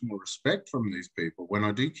so much more respect from these people when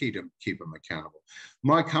I do keep them accountable.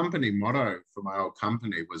 My company motto for my old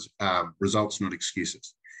company was results, not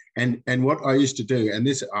excuses. And what I used to do, and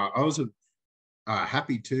this, I was a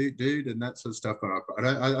happy dude and that sort of stuff. But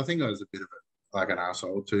I think I was a bit of like an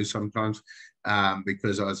asshole too sometimes,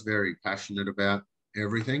 because I was very passionate about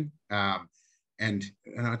everything. And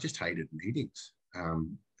I just hated meetings.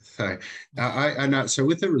 So I know. So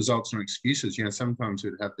with the results and excuses, sometimes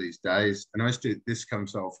we'd have these days, and this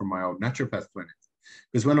comes all from my old naturopath clinic,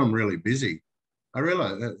 because when I'm really busy, I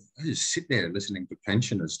realize that I just sit there listening to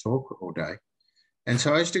pensioners talk all day. And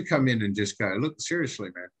so I used to come in and just go, look, seriously,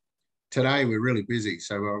 man, today we're really busy.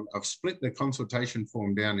 So I've split the consultation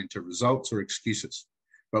form down into results or excuses,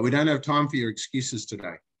 but we don't have time for your excuses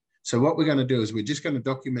today. So what we're going to do is we're just going to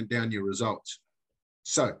document down your results.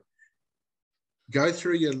 So go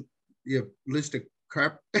through your list of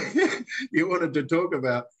crap you wanted to talk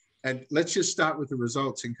about, and let's just start with the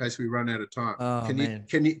results in case we run out of time. Oh, can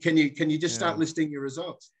you just start listing your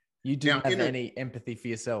results? You didn't have any empathy for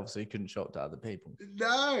yourself, so you couldn't show it to other people.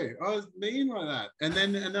 No, I was mean like that.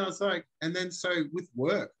 And I was like, so with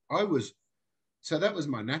work, so that was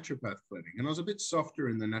my naturopath clinic, and I was a bit softer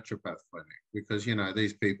in the naturopath clinic because,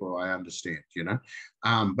 these people I understand,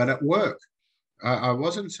 but at work, I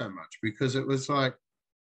wasn't so much, because it was like,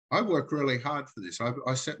 I work really hard for this.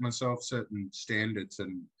 I set myself certain standards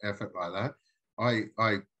and effort like that.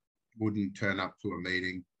 I wouldn't turn up to a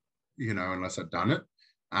meeting, unless I'd done it.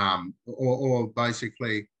 Or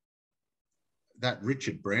basically that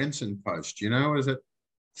Richard Branson post, is it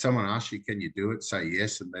someone asks you, can you do it? Say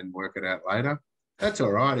yes, and then work it out later. That's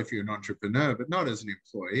all right if you're an entrepreneur, but not as an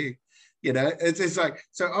employee. It's like,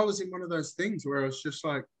 so I was in one of those things where I was just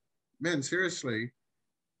like, man, seriously,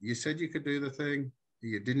 you said you could do the thing,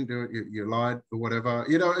 you didn't do it, you lied or whatever.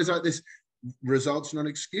 It's like this results, not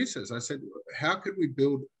excuses. I said, how could we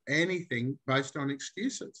build anything based on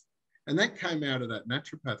excuses? And that came out of that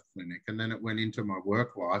naturopath clinic, and then it went into my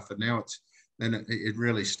work life, and now it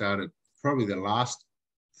really started. Probably the last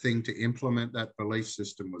thing to implement that belief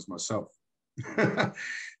system was myself.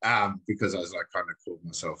 Because I was like kind of called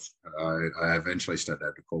myself. I eventually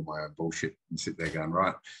started to call my own bullshit and sit there going,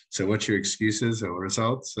 right, so what's your excuses or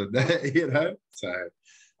results? And so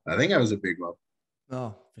I think that was a big one.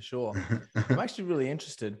 Oh, for sure. I'm actually really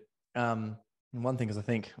interested. One thing is, I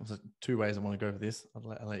think there's 2 ways I want to go for this.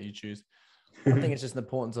 I'll let you choose. I think it's just the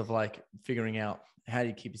importance of like figuring out how do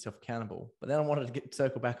you keep yourself accountable. But then I wanted to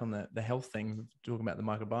circle back on the health thing, talking about the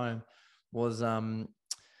microbiome, was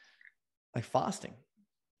like fasting.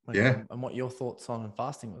 And what your thoughts on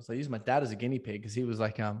fasting was. I used my dad as a guinea pig because he was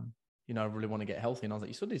like, I really want to get healthy. And I was like,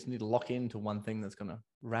 you sort of just need to lock into one thing that's going to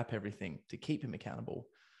wrap everything to keep him accountable.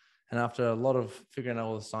 And after a lot of figuring out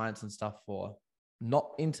all the science and stuff for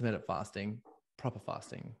not intermittent fasting, proper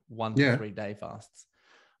fasting, 1 to 3 day fasts,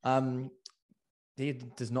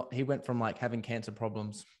 he went from like having cancer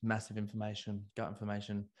problems, massive inflammation, gut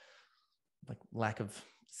inflammation, like lack of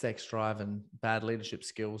sex drive and bad leadership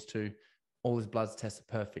skills, to all his blood's tested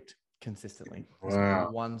perfect consistently. There's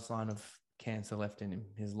not one sign of cancer left in him.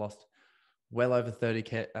 He's lost well over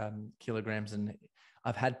 30 kilograms. And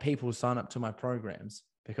I've had people sign up to my programs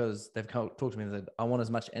because they've talked to me and said, I want as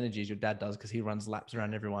much energy as your dad does because he runs laps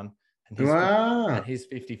around everyone. And he's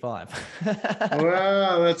 55.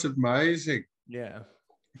 Wow, that's amazing. Yeah.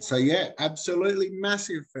 So yeah, absolutely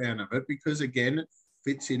massive fan of it, because again, it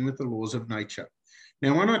fits in with the laws of nature.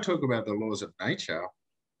 Now, when I talk about the laws of nature,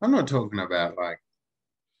 I'm not talking about like,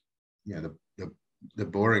 the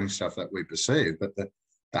boring stuff that we perceive, but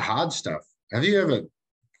the hard stuff. Have you ever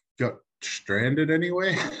got stranded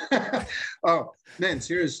anywhere? Oh man,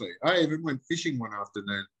 seriously. I even went fishing one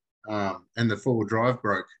afternoon, and the 4-wheel drive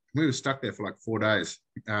broke. We were stuck there for like 4 days.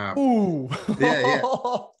 Ooh. Yeah.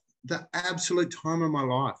 The absolute time of my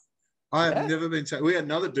life. I have never been so. We had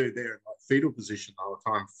another dude there in like fetal position the whole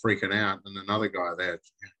time, freaking out, and another guy there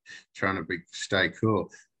trying to stay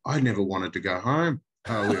cool. I never wanted to go home.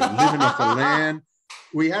 We were living off the land.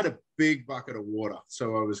 We had a big bucket of water,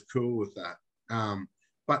 so I was cool with that.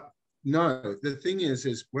 But no, the thing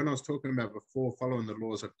is when I was talking about before, following the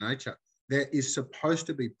laws of nature, there is supposed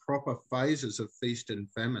to be proper phases of feast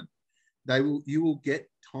and famine. You will get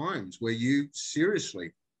times where you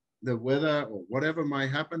seriously, the weather or whatever may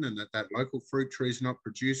happen, and that local fruit tree is not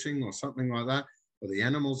producing or something like that, or the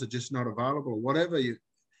animals are just not available, or whatever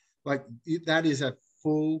that is a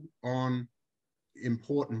full-on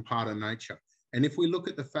important part of nature. And if we look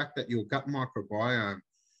at the fact that your gut microbiome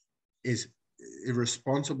is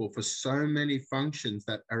responsible for so many functions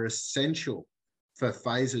that are essential for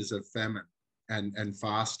phases of famine and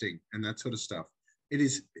fasting and that sort of stuff, it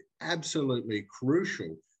is absolutely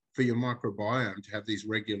crucial for your microbiome to have these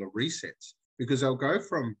regular resets, because they'll go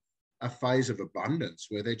from a phase of abundance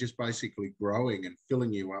where they're just basically growing and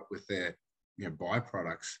filling you up with their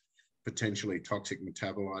byproducts, potentially toxic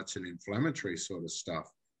metabolites and inflammatory sort of stuff,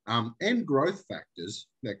 and growth factors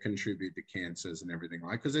that contribute to cancers and everything,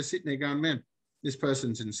 like, because they're sitting there going, man, this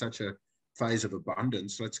person's in such a phase of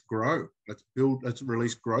abundance, let's grow, let's build, let's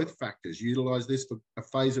release growth factors, utilize this for a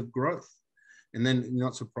phase of growth. And then you're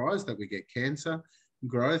not surprised that we get cancer,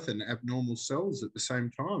 growth, and abnormal cells at the same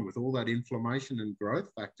time, with all that inflammation and growth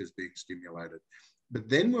factors being stimulated. But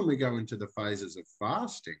then when we go into the phases of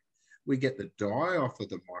fasting, we get the die off of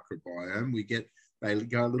the microbiome, they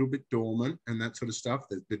go a little bit dormant and that sort of stuff.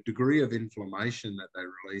 The degree of inflammation that they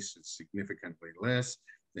release is significantly less.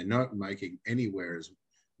 They're not making anywhere as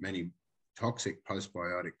many toxic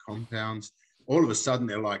postbiotic compounds. All of a sudden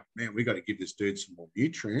they're like, man, we got to give this dude some more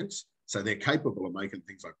nutrients. So they're capable of making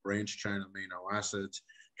things like branch chain amino acids,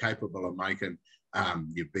 capable of making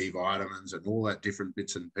your B vitamins and all that different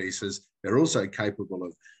bits and pieces. They're also capable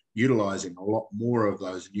of utilizing a lot more of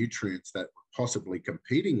those nutrients that were possibly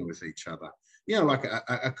competing with each other. Like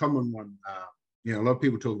a common one, a lot of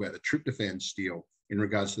people talk about the tryptophan steal in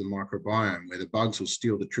regards to the microbiome, where the bugs will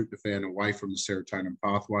steal the tryptophan away from the serotonin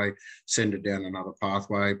pathway, send it down another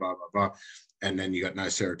pathway, blah, blah, blah, and then you got no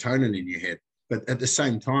serotonin in your head. But at the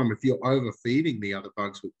same time, if you're overfeeding the other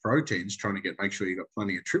bugs with proteins, trying to make sure you've got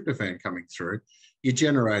plenty of tryptophan coming through, you're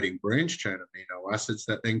generating branch chain amino acids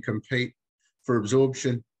that then compete for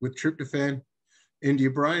absorption with tryptophan into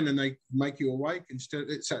your brain, and they make you awake instead.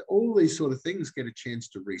 So all these sort of things get a chance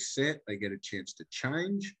to reset, they get a chance to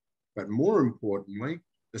change. But more importantly,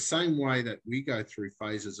 the same way that we go through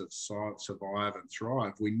phases of survive and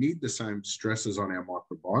thrive, we need the same stresses on our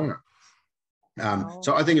microbiome.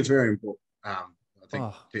 So I think it's very important. I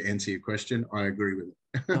think to answer your question, I agree with it.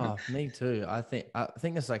 Me too. I think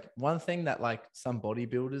it's like one thing that like some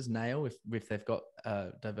bodybuilders nail if they've got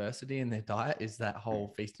diversity in their diet is that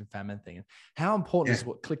whole feast and famine thing. And how important is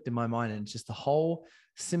what clicked in my mind, and just the whole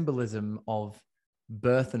symbolism of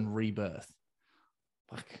birth and rebirth.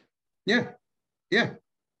 Like,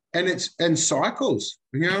 and cycles,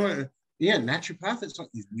 naturopath, it's like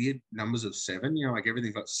these weird numbers of 7, like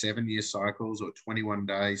everything's like 7-year cycles or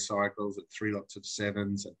 21-day cycles at 3 lots of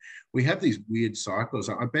 7s, and we have these weird cycles.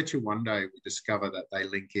 I bet you one day we discover that they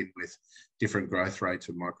link in with different growth rates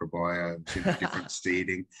of microbiomes, different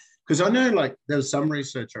seeding, because I know like there was some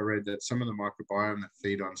research I read that some of the microbiome that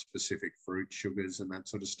feed on specific fruit sugars and that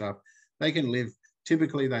sort of stuff, they can live,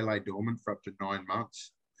 typically they lay dormant for up to 9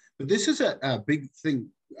 months. But this is a big thing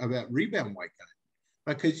about rebound weight gain.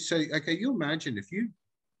 Okay, you imagine if you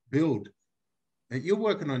build, you're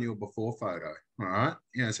working on your before photo, all right?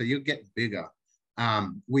 So you're getting bigger.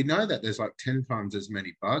 We know that there's like 10 times as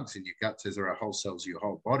many bugs in your guts as there are whole cells in your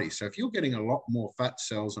whole body. So if you're getting a lot more fat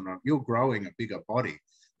cells and you're growing a bigger body,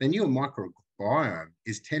 then your microbiome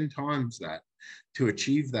is 10 times that to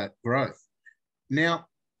achieve that growth. Now,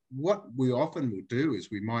 what we often will do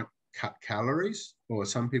is we might cut calories, or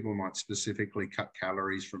some people might specifically cut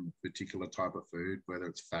calories from a particular type of food, whether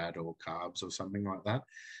it's fat or carbs or something like that,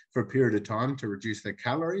 for a period of time to reduce their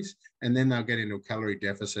calories, and then they'll get into a calorie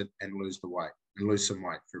deficit and lose some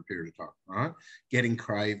weight for a period of time, right? Getting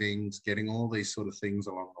cravings, getting all these sort of things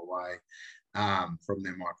along the way from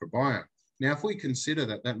their microbiome. Now, if we consider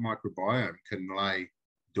that microbiome can lay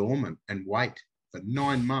dormant and wait for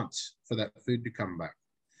 9 months for that food to come back.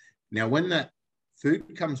 Now, when that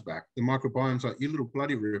food comes back, the microbiome's like, you little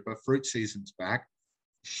bloody ripper, fruit season's back,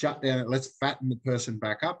 shut down, let's fatten the person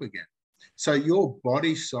back up again. So your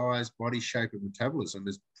body size, body shape, and metabolism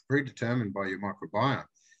is predetermined by your microbiome.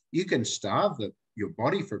 You can starve your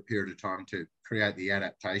body for a period of time to create the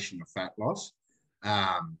adaptation of fat loss.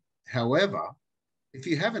 However, if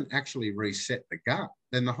you haven't actually reset the gut,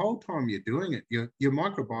 then the whole time you're doing it, your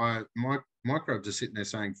microbes are sitting there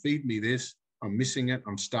saying, feed me this, I'm missing it,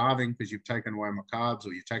 I'm starving because you've taken away my carbs,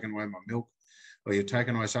 or you've taken away my milk, or you've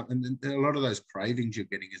taken away something. And a lot of those cravings you're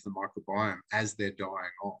getting is the microbiome as they're dying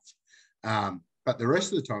off. But the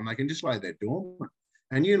rest of the time, they can just lay there dormant.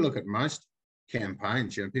 And you look at most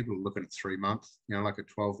campaigns, people are looking at 3 months, like a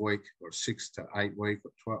 12-week or 6 to 8 week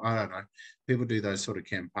or 12, I don't know. People do those sort of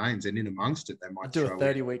campaigns, and in amongst it, they might do a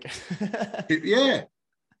 30-week. Yeah.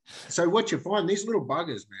 So what you find, these little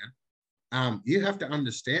buggers, man, you have to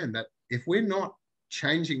understand that if we're not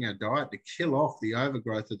changing our diet to kill off the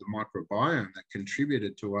overgrowth of the microbiome that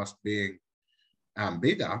contributed to us being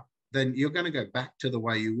bigger, then you're going to go back to the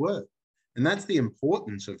way you were. And that's the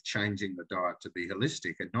importance of changing the diet to be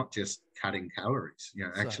holistic and not just cutting calories, you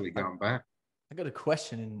know, So actually going back. I got a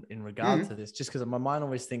question in regard to this, just because my mind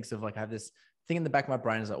always thinks of like, I have this thing in the back of my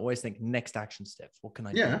brain is I always think next action steps. What can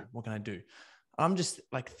I do? What can I do? I'm just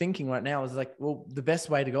like thinking right now is like, well, the best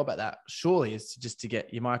way to go about that surely is to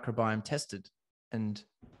get your microbiome tested. And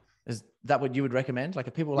is that what you would recommend? Like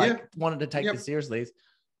if people wanted to take this seriously,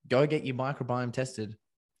 go get your microbiome tested,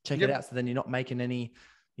 check it out. So then you're not making any,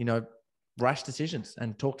 rash decisions,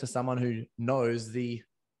 and talk to someone who knows the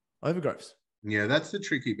overgrowths. Yeah, that's the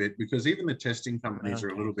tricky bit, because even the testing companies are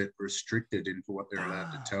a little bit restricted into what they're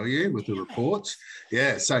allowed to tell you with the reports.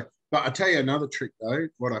 Yeah. So, but I'll tell you another trick though.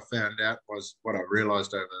 What I found out was what I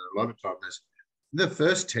realized over a lot of time is the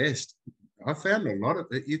first test. I found a lot of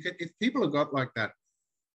it. You can, if people have got like that,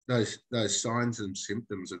 those signs and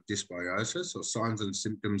symptoms of dysbiosis or signs and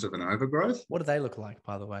symptoms of an overgrowth. What do they look like,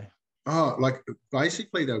 by the way? Oh, like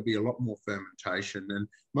basically there'll be a lot more fermentation, and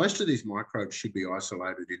most of these microbes should be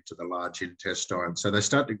isolated into the large intestine. So they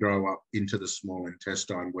start to grow up into the small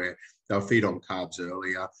intestine where they'll feed on carbs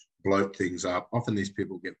earlier, bloat things up. Often these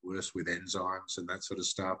people get worse with enzymes and that sort of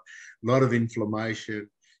stuff. A lot of inflammation.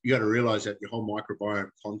 You got to realize that your whole microbiome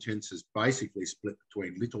contents is basically split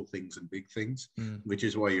between little things and big things, which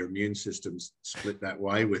is why your immune system's split that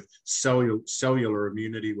way. With cellular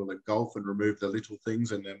immunity will engulf and remove the little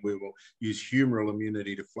things, and then we will use humoral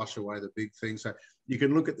immunity to flush away the big things. So you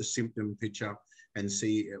can look at the symptom picture and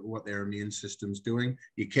see what their immune system's doing.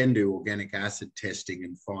 You can do organic acid testing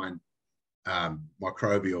and find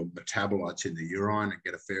microbial metabolites in the urine and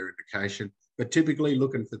get a fair indication. But typically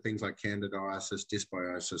looking for things like candidiasis,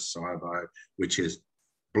 dysbiosis, SIBO, which is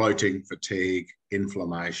bloating, fatigue,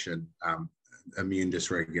 inflammation, immune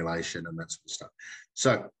dysregulation, and that sort of stuff.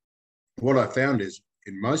 So what I found is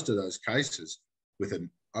in most of those cases with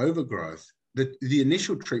an overgrowth, the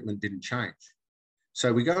initial treatment didn't change.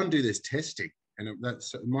 So we go and do this testing, and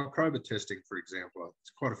that's microbial testing, for example.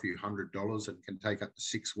 It's quite a few $100s and can take up to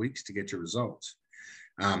 6 weeks to get your results.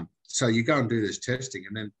 So you go and do this testing,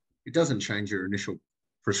 and then it doesn't change your initial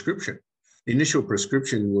prescription. The initial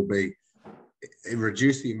prescription will be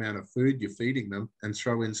reduce the amount of food you're feeding them and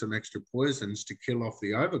throw in some extra poisons to kill off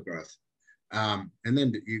the overgrowth. And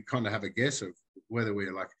then you kind of have a guess of whether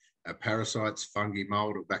we're like parasites, fungi,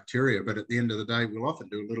 mold, or bacteria. But at the end of the day, we'll often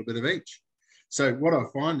do a little bit of each. So what I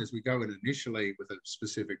find is we go in initially with a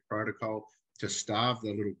specific protocol to starve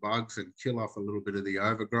the little bugs and kill off a little bit of the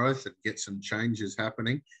overgrowth and get some changes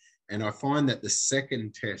happening. And I find that the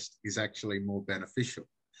second test is actually more beneficial.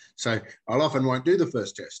 So I'll often won't do the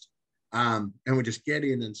first test. And we'll just get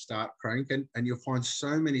in and start cranking, and you'll find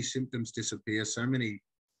so many symptoms disappear, so many,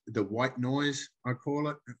 the white noise, I call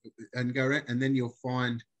it, and go around. And then you'll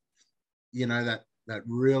find, that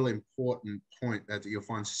real important point that you'll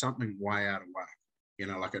find something way out of whack,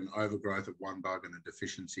 like an overgrowth of one bug and a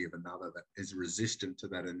deficiency of another that is resistant to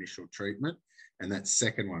that initial treatment. And that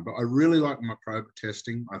second one. But I really like microbial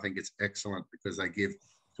testing. I think it's excellent because it's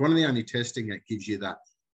one of the only testing that gives you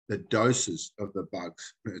the doses of the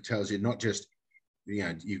bugs. It tells you not just,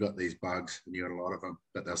 you got these bugs and you got a lot of them,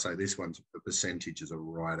 but they'll say this one's, the percentages are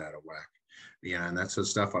right out of whack. And that sort of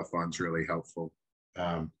stuff I find is really helpful.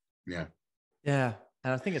 Yeah. And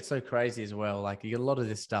I think it's so crazy as well. Like a lot of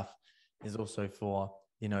this stuff is also for,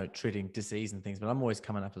 treating disease and things, but I'm always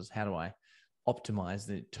coming up as how do I optimize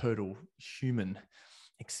the total human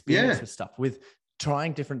experience with stuff, with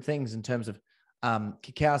trying different things in terms of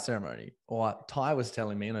cacao ceremony, or Ty was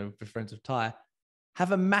telling me, we're friends with Ty,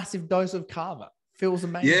 have a massive dose of kava. Feels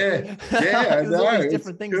amazing. I know. All these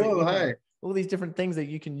different things, cool, all these different things that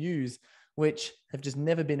you can use, which have just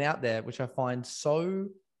never been out there, which I find so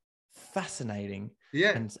fascinating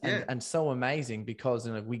and so amazing, because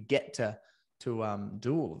we get to do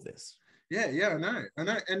all of this. I know. And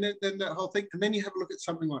then that whole thing, and then you have a look at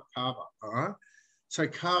something like kava. All right. So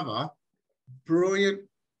kava, brilliant,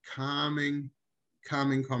 calming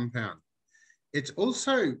compound. It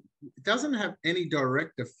doesn't have any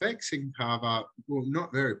direct effects in kava, well,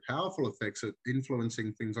 not very powerful effects of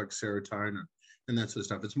influencing things like serotonin and that sort of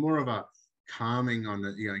stuff. It's more of a calming on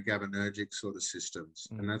the GABAergic sort of systems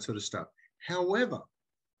and that sort of stuff. However,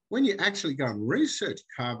 when you actually go and research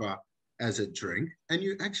kava as a drink, and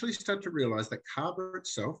you actually start to realize that kava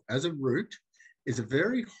itself as a root is a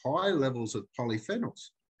very high levels of polyphenols.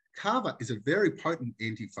 Kava is a very potent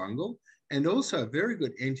antifungal and also a very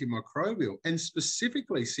good antimicrobial, and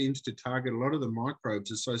specifically seems to target a lot of the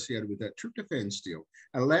microbes associated with that tryptophan still,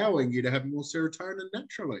 allowing you to have more serotonin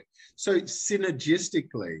naturally. So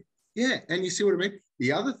synergistically, yeah. And you see what I mean?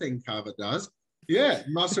 The other thing kava does, yeah,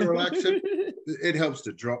 muscle relaxant. It helps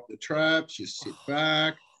to drop the traps, you sit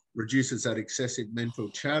back, reduces that excessive mental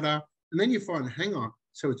chatter. And then you find, hang on,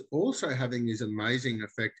 so it's also having this amazing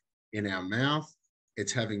effect in our mouth.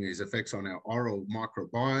 It's having these effects on our oral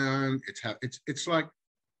microbiome. It's like,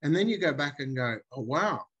 and then you go back and go, oh,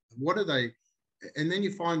 wow, what are they? And then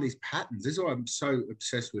you find these patterns. This is why I'm so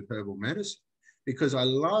obsessed with herbal medicine, because I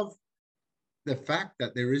love the fact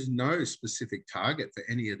that there is no specific target for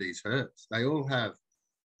any of these herbs. They all have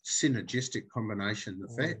synergistic combination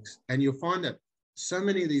effects. And you'll find that so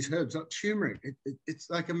many of these herbs, like turmeric, it's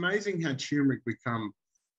like amazing how turmeric become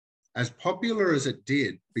as popular as it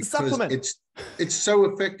did because it's so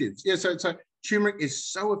effective. Yeah, so turmeric is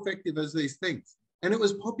so effective as these things. And it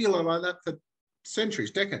was popular like that for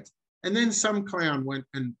centuries, decades. And then some clown went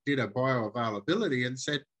and did a bioavailability and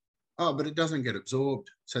said, oh, but it doesn't get absorbed.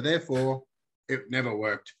 So therefore, it never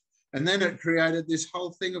worked. And then it created this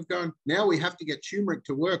whole thing of going, now we have to get turmeric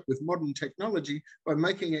to work with modern technology by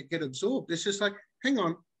making it get absorbed. It's just like, hang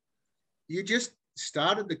on, you just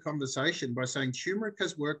started the conversation by saying turmeric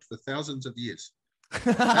has worked for thousands of years.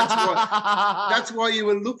 That's why you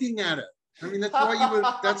were looking at it. I mean, that's why you were,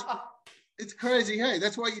 it's crazy. Hey,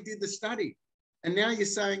 that's why you did the study. And now you're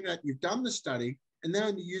saying that you've done the study and now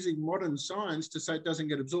you're using modern science to say it doesn't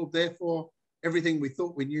get absorbed. Therefore, everything we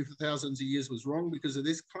thought we knew for thousands of years was wrong because of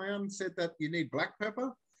this clown said that you need black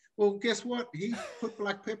pepper. Well, guess what? He put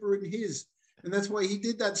black pepper in his, and that's why he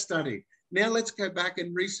did that study. Now let's go back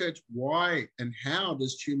and research why and how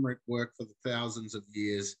does turmeric work for the thousands of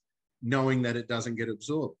years, knowing that it doesn't get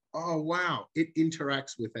absorbed. Oh, wow. It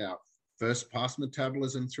interacts with our first pass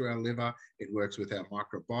metabolism through our liver. It works with our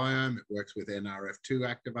microbiome. It works with NRF2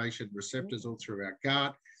 activation receptors all through our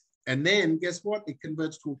gut. And then guess what? It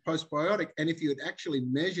converts to a postbiotic. And if you had actually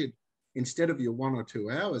measured, instead of your 1 or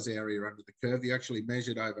 2 hours area under the curve, you actually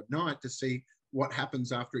measured overnight to see what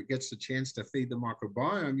happens after it gets the chance to feed the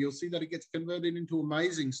microbiome, you'll see that it gets converted into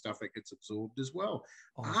amazing stuff that gets absorbed as well.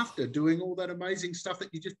 After doing all that amazing stuff that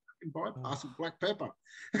you just bypass with black pepper.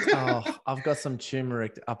 I've got some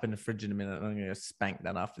turmeric up in the fridge in a minute. I'm going to spank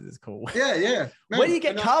that after this call. Yeah. Man, where do you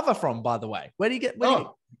get kava from, by the way? Where do you get,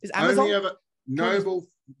 is Amazon? Noble,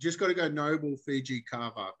 just got to go Noble Fiji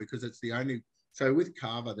kava because it's the only. So with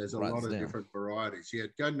kava, there's a lot of different varieties. Yeah,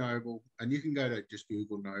 go Noble, and you can go to just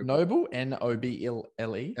Google Noble. Noble, Noble.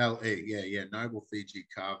 L-E, yeah, Noble Fiji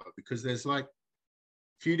kava, because there's like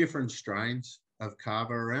a few different strains of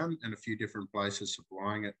kava around and a few different places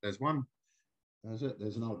supplying it.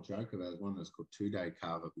 There's an old joke about one that's called 2-day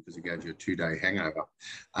kava because it gave you a 2-day hangover.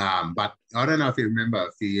 But I don't know if you remember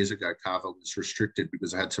a few years ago, kava was restricted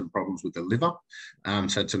because it had some problems with the liver.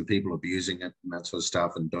 So had some people abusing it and that sort of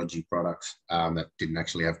stuff and dodgy products that didn't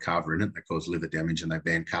actually have kava in it that caused liver damage, and they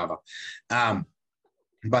banned kava.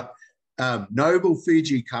 But Noble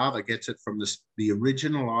Fiji kava gets it from the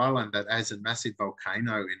original island that has a massive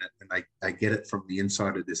volcano in it, and they get it from the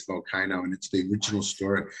inside of this volcano, and it's the original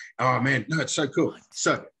story. Oh man, no, it's so cool.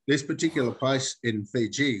 So this particular place in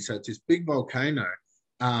Fiji, so it's this big volcano,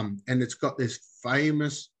 and it's got this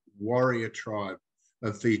famous warrior tribe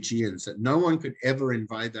of Fijians that no one could ever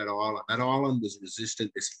invade that island. That island was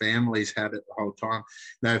resistant. This family's had it the whole time.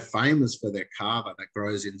 They're famous for their kava that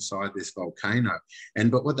grows inside this volcano.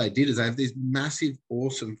 But what they did is they have these massive,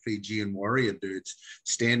 awesome Fijian warrior dudes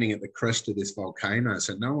standing at the crest of this volcano.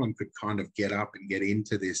 So no one could kind of get up and get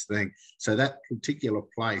into this thing. So that particular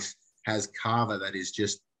place has kava that is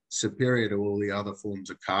just superior to all the other forms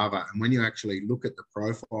of kava. And when you actually look at the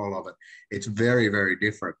profile of it, it's very, very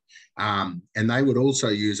different. And they would also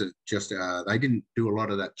use it they didn't do a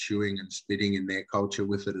lot of that chewing and spitting in their culture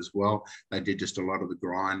with it as well. They did just a lot of the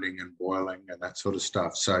grinding and boiling and that sort of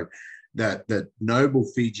stuff. So that the Noble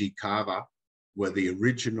Fiji kava were the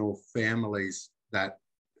original families that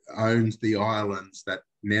owned the islands. That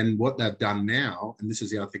then what they've done now, and this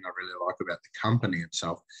is the other thing I really like about the company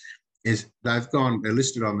itself, is they're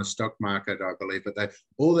listed on the stock market, I believe, but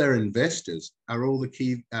all their investors are all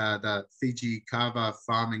the Fiji kava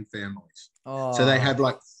farming families. So they have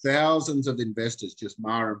like thousands of investors, just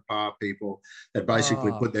ma and pa people that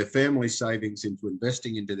basically put their family savings into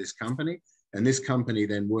investing into this company. And this company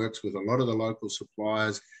then works with a lot of the local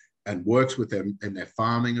suppliers and works with them in their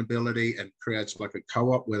farming ability and creates like a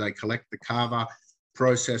co-op where they collect the kava,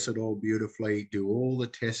 process it all beautifully, do all the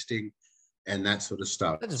testing, and that sort of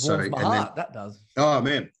stuff. That just warms my heart. That does. Oh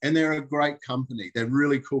man, and they're a great company. They're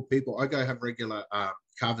really cool people. I go have regular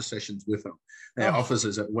kava sessions with them. Their Oh.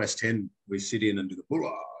 offices at West End, we sit in and do the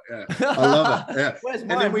bulla. Yeah, I love it. Yeah, Where's and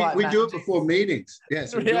my then invite, we Matt? do it before meetings. Yeah,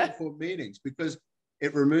 so we do Yeah. it before meetings because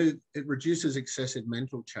it reduces excessive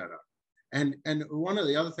mental chatter. And one of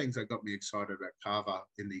the other things that got me excited about kava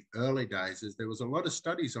in the early days is there was a lot of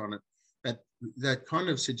studies on it that kind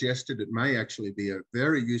of suggested it may actually be a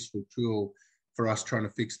very useful tool for us trying to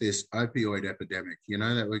fix this opioid epidemic. You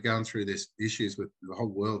know, that we're going through this issues with the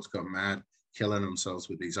whole world's gone mad, killing themselves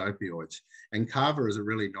with these opioids. And kava is a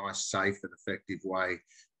really nice, safe and effective way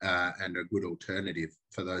and a good alternative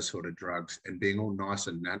for those sort of drugs. And being all nice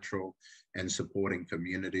and natural and supporting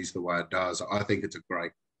communities the way it does, I think it's a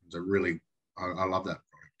really, I love that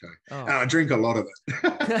product. Oh. And I drink a lot of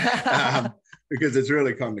it because it's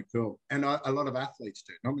really kind of cool. And a lot of athletes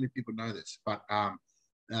do. Not many people know this, but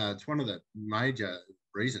it's one of the major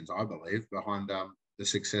reasons, I believe, behind the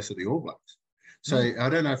success of the All Blacks. So I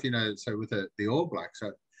don't know if you know, so with the All Blacks,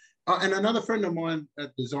 and another friend of mine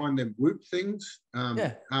designed them Whoop things,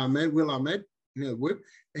 Will Ahmed, you know, Whoop.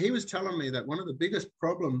 He was telling me that one of the biggest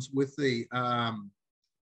problems with the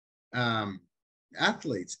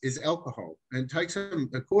athletes is alcohol, and takes them,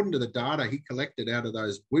 according to the data he collected out of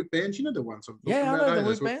those Whoop bands, you know, the ones I'm talking about. I know the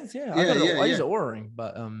Whoop bands. I use Oura-ring,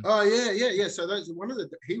 but So those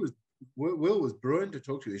Will was brilliant to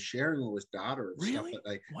talk to. He was sharing all this data and stuff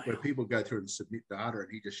where people go through and submit data,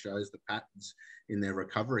 and he just shows the patterns in their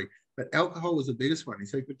recovery. But alcohol was the biggest one. He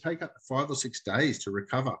said it could take up to 5 or 6 days to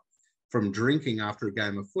recover from drinking after a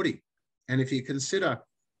game of footy. And if you consider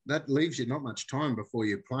that leaves you not much time before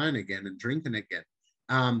you're playing again and drinking again.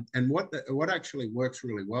 And what actually works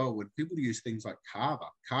really well when people use things like kava.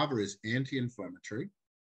 Kava is anti-inflammatory.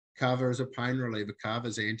 Kava is a pain reliever. Kava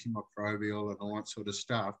is antimicrobial and all that sort of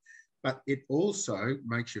stuff. But it also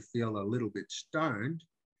makes you feel a little bit stoned.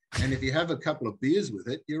 And if you have a couple of beers with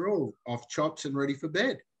it, you're all off chops and ready for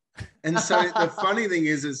bed. And so the funny thing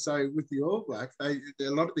is so with the All Blacks, a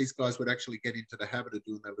lot of these guys would actually get into the habit of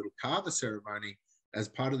doing their little kava ceremony as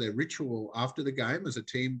part of their ritual after the game as a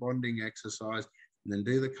team bonding exercise, and then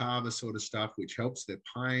do the kava sort of stuff, which helps their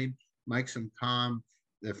pain, makes them calm.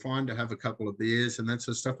 They're fine to have a couple of beers and that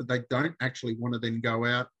sort of stuff, but they don't actually want to then go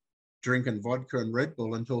out drinking vodka and Red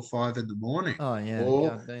Bull until 5 a.m. Oh, yeah.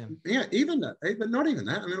 Or, even that, but not even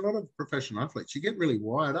that. I mean, a lot of professional athletes, you get really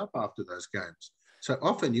wired up after those games. So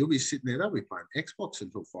often you'll be sitting there, they'll be playing Xbox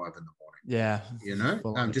until 5 a.m. Yeah. You know,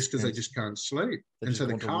 just because they just can't sleep. And so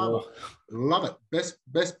the kava, love it.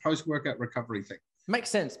 Best post-workout recovery thing.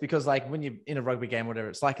 Makes sense, because like when you're in a rugby game or whatever,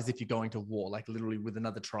 it's like as if you're going to war, like literally with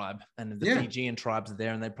another tribe, and the Fijian tribes are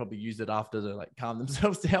there, and they probably use it after to like calm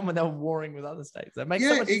themselves down when they were warring with other states. That makes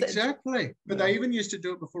so much sense. Exactly. But they even used to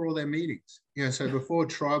do it before all their meetings. You know, so before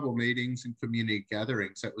tribal meetings and community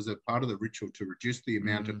gatherings, that was a part of the ritual to reduce the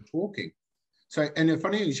amount of talking. So, and the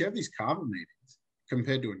funny thing is, you have these kava meetings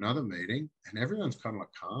compared to another meeting, and everyone's kind of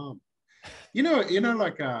like calm. You know,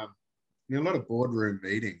 like in a lot of boardroom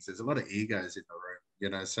meetings, there's a lot of egos in the room. You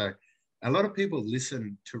know, so a lot of people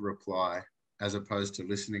listen to reply as opposed to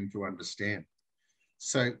listening to understand.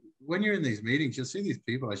 So when you're in these meetings, you'll see these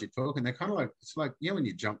people as you talk, and they're kind of like, it's like, you know, when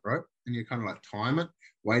you jump rope and you kind of like time it,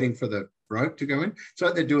 waiting for the rope to go in.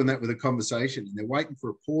 So they're doing that with a conversation, and they're waiting for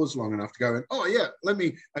a pause long enough to go in. Oh yeah, let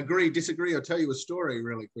me agree, disagree, or tell you a story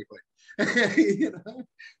really quickly. You know,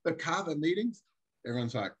 the kava meetings,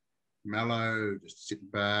 everyone's like mellow, just sitting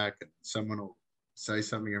back, and someone will say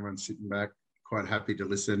something, everyone's sitting back, quite happy to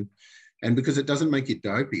listen. And because it doesn't make you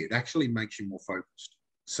dopey, it actually makes you more focused.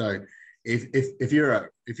 So if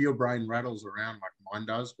your brain rattles around like mine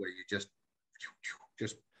does, where you just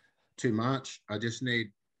too much, I just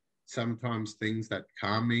need sometimes things that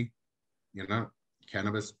calm me, you know,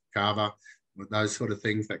 cannabis, kava, those sort of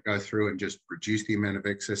things that go through and just reduce the amount of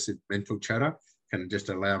excessive mental chatter, can just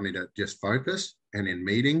allow me to just focus. And in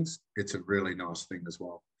meetings, it's a really nice thing as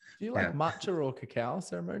well. Do you like matcha or cacao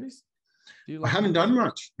ceremonies? I haven't done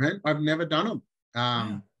much, man. I've never done them.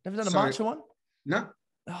 Never done a matcha one? No.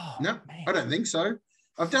 Oh, no, man. I don't think so.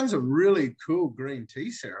 I've done some really cool green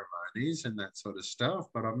tea ceremonies and that sort of stuff,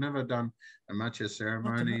 but I've never done a matcha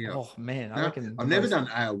ceremony. Oh, man. I've never done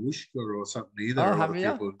ayahuasca or something either. Oh, have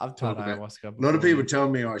you? I've tried ayahuasca before. A lot of people tell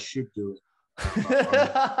me I should do it.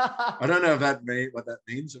 I don't know what that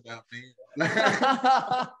means about me.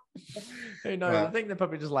 Who knows? I think they're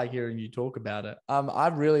probably just like hearing you talk about it. I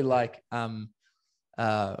really like matcha.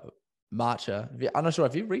 I'm not sure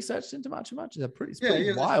if you've researched into matcha. Matcha is a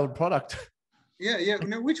pretty wild product. Yeah.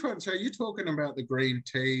 Now, which one? So you're talking about the green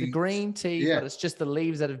tea? The green tea, but it's just the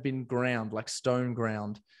leaves that have been ground, like stone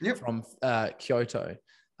ground from Kyoto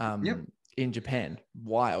in Japan.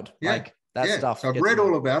 Wild. Like That stuff. So I've read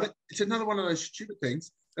all about it. It's another one of those stupid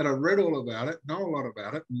things that I read all about it, know a lot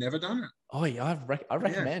about it, never done it. Oh yeah, I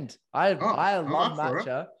recommend. I love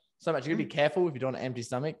matcha so much. You gotta be careful if you're doing an empty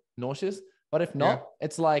stomach, nauseous. But if not,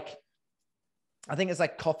 it's like, I think it's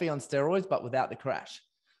like coffee on steroids, but without the crash.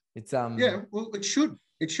 It's well, it should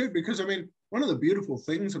because I mean, one of the beautiful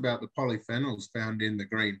things about the polyphenols found in the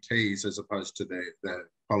green teas, as opposed to the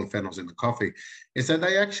polyphenols in the coffee, is that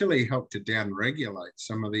they actually help to downregulate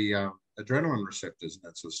some of the adrenaline receptors and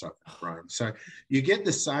that sort of stuff in the brain. So you get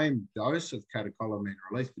the same dose of catecholamine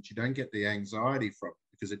release, but you don't get the anxiety from it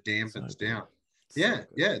because it dampens down.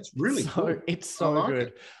 It's really cool. It's so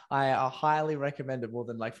good. I highly recommend it more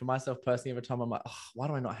than, like, for myself personally, every time I'm like, oh, why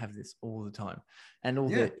do I not have this all the time? And all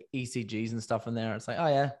the ECGs and stuff in there. It's like, oh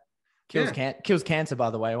yeah. Kills cancer, by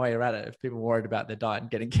the way, while you're at it. If people are worried about their diet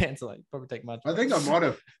and getting cancer, like, probably take much. I think I might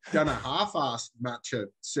have done a half-assed matcha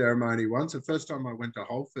ceremony once. The first time I went to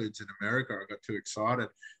Whole Foods in America, I got too excited,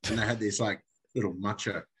 and they had these like little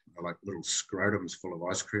matcha, like little scrotums full of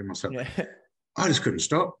ice cream or something. Yeah. I just couldn't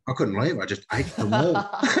stop. I couldn't leave. I just ate them all.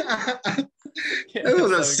 I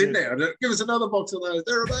was just sitting there. Give us another box of those.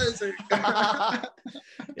 They're amazing. I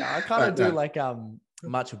kind of do like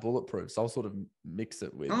matcha bulletproof, so I'll sort of mix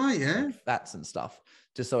it with like fats and stuff,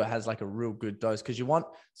 just so it has like a real good dose, because you want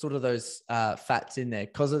sort of those fats in there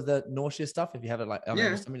because of the nausea stuff. If you have it like,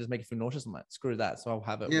 something just make you feel nauseous, I'm like, screw that. So I'll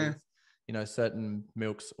have it with, certain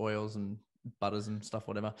milks, oils, and butters and stuff,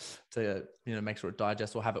 whatever, to make sure it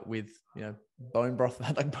digests, or have it with bone broth,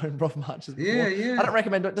 like bone broth matchas before. I don't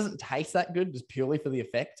recommend it. It doesn't taste that good, just purely for the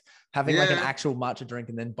effect. Having like an actual matcha drink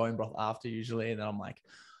and then bone broth after, usually, and then I'm like,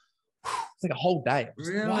 it's like a whole day.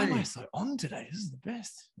 Really? Why am I so on today? This is the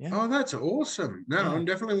best. Yeah. Oh, that's awesome. No, I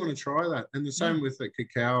definitely want to try that. And the same with the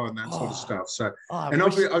cacao and that sort of stuff. So,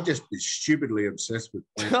 I'll just be stupidly obsessed with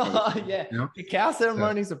plant. Cacao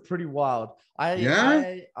ceremonies are pretty wild.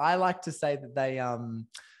 I like to say that they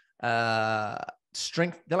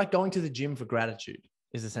they're like going to the gym for gratitude,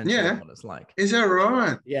 is essentially what it's like. Is that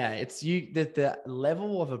right? Yeah, it's the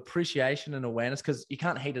level of appreciation and awareness, because you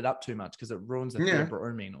can't heat it up too much because it ruins the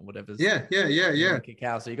theobromine or whatever.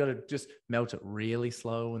 Cacao. So you got to just melt it really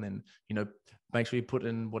slow, and then make sure you put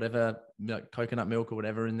in whatever coconut milk or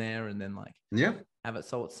whatever in there, and then have it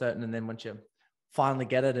salt certain. And then once you finally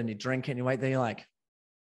get it and you drink it and you wait there, you're like,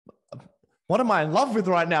 what am I in love with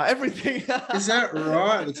right now? Everything. Is that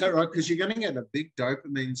right? Is that right? Because you're going to get a big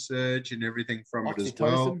dopamine surge and everything from it as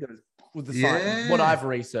well. With the what I've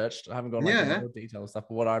researched, I haven't gone into more detail stuff,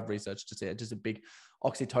 but what I've researched, just a big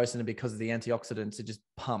oxytocin, and because of the antioxidants, it just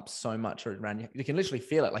pumps so much around you. You can literally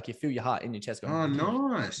feel it, like you feel your heart in your chest going. Oh,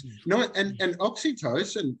 nice. No, and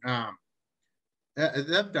oxytocin.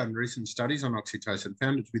 They've done recent studies on oxytocin,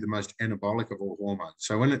 found it to be the most anabolic of all hormones.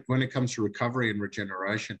 So when it comes to recovery and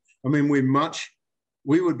regeneration, I mean, we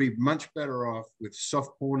would be much better off with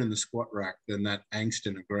soft porn in the squat rack than that angst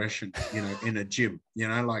and aggression, in a gym.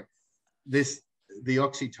 Like this, the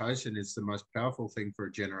oxytocin is the most powerful thing for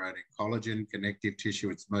generating collagen, connective tissue.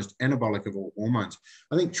 It's the most anabolic of all hormones.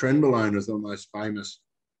 I think trenbolone is the most famous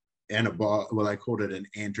they called it an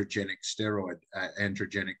androgenic steroid,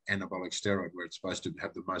 androgenic anabolic steroid, where it's supposed to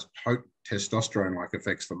have the most potent testosterone-like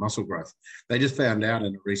effects for muscle growth. They just found out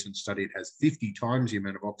in a recent study it has 50 times the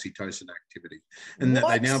amount of oxytocin activity, and that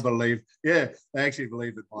they now believe, they actually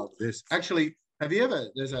believe it might be this. Actually,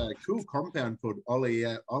 there's a cool compound called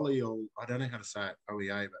oleoyl, I don't know how to say it,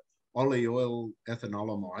 OEA, but oleoyl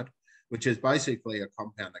ethanolamide, which is basically a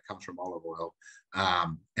compound that comes from olive oil.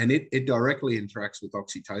 And it directly interacts with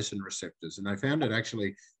oxytocin receptors. And they found it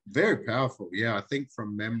actually very powerful. Yeah, I think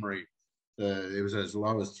from memory, it was as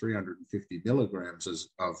low as 350 milligrams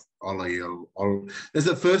of oleoyl. There's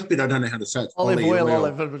the first bit I don't know how to say. It's olive oil.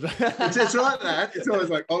 It's like that. It's always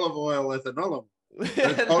like olive oil ethanolamide. They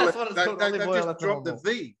just dropped the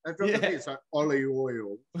V. They've dropped the V. It's like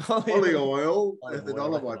oleoyl,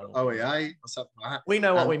 ethanolamide, OEA, or something like that. We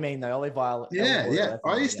know what we mean, though. Olive oil.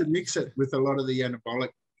 I used to mix it with a lot of the anabolic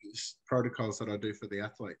protocols that I do for the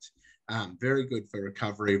athletes. Very good for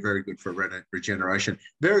recovery, very good for regeneration.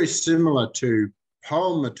 Very similar to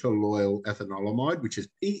palmitoyl ethanolamide, which is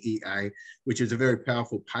PEA, which is a very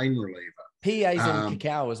powerful pain reliever. PEA is in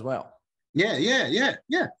cacao as well. Yeah,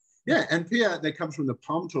 and PEA, that comes from the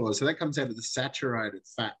palmitoyl, so that comes out of the saturated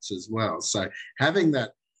fats as well. So having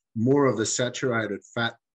that more of the saturated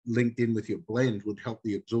fat linked in with your blend would help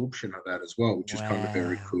the absorption of that as well, which is kind of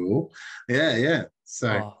very cool. Yeah.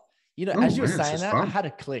 So, as you were saying that, I had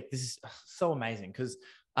a click. This is so amazing, because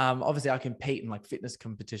Obviously I compete in like fitness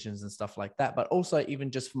competitions and stuff like that, but also even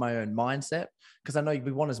just for my own mindset, because I know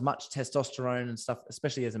we want as much testosterone and stuff,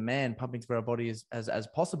 especially as a man, pumping through our body as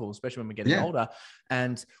possible, especially when we're getting older.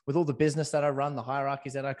 And with all the business that I run, the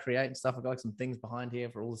hierarchies that I create and stuff, I've got like some things behind here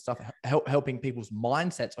for all the stuff, helping people's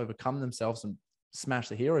mindsets overcome themselves and smash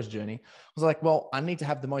the hero's journey. I was like, well, I need to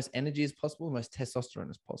have the most energy as possible, the most testosterone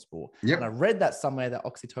as possible. And I read that somewhere that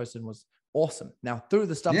oxytocin was awesome. Now, through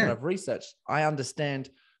the stuff that I've researched, I understand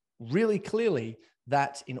really clearly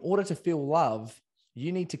that in order to feel love,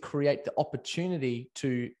 you need to create the opportunity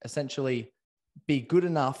to essentially be good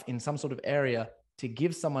enough in some sort of area to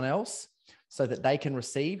give someone else so that they can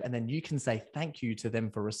receive, and then you can say thank you to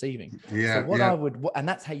them for receiving. So what I would, and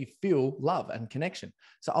that's how you feel love and connection.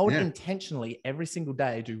 So I would intentionally every single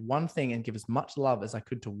day do one thing and give as much love as I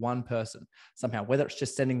could to one person somehow, whether it's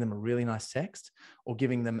just sending them a really nice text or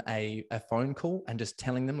giving them a phone call and just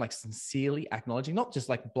telling them, like, sincerely acknowledging, not just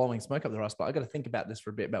like blowing smoke up their ass, but I got to think about this for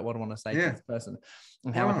a bit about what I want to say to this person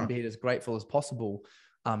and how I can be as grateful as possible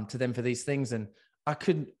to them for these things. And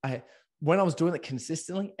when I was doing it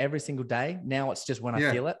consistently every single day, now it's just when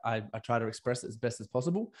I feel it, I try to express it as best as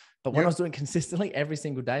possible. But when I was doing it consistently every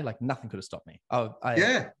single day, like nothing could have stopped me.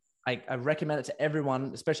 I recommend it to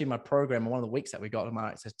everyone, especially my program. One of the weeks that we got,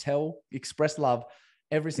 it says express love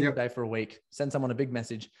every single day for a week, send someone a big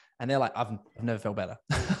message. And they're like, I've never felt better.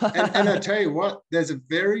 and I tell you what, there's a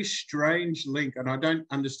very strange link, and I don't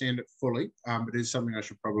understand it fully, but it's something I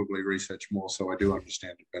should probably research more so I do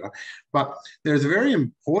understand it better. But there's a very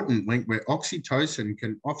important link where oxytocin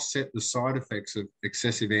can offset the side effects of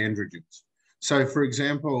excessive androgens. So, for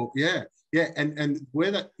example, and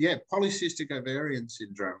where that, polycystic ovarian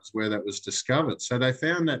syndrome is where that was discovered. So they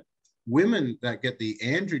found that women that get the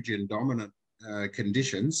androgen dominant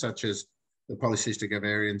conditions, such as the polycystic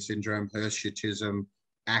ovarian syndrome, hirsutism,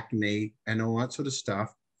 acne, and all that sort of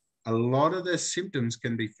stuff, a lot of their symptoms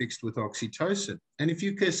can be fixed with oxytocin. And if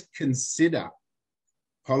you just consider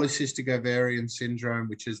polycystic ovarian syndrome,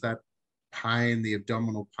 which is that pain, the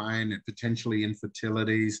abdominal pain, and potentially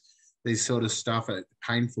infertilities, these sort of stuff,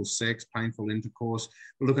 painful sex, painful intercourse.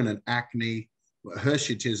 We're looking at acne.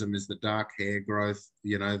 Hirsutism is the dark hair growth,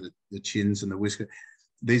 the chins and the whisker.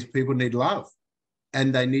 These people need love,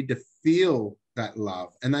 and they need to feel that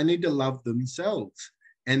love, and they need to love themselves.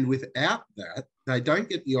 And without that, they don't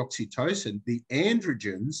get the oxytocin. The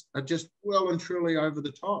androgens are just well and truly over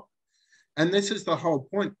the top. And this is the whole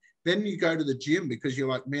point. Then you go to the gym because you're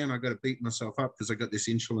like, man, I got to beat myself up because I got this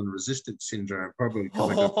insulin resistant syndrome, probably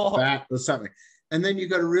because I got fat or something. And then you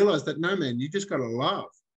got to realize that, no, man, you just got to love.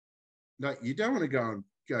 Like, you don't want to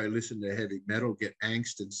go listen to heavy metal, get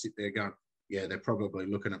angst and sit there going, yeah, they're probably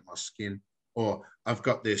looking at my skin. Or I've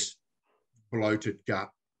got this bloated gut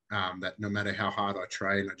that no matter how hard I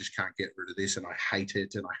train, I just can't get rid of this, and I hate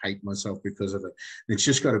it, and I hate myself because of it. And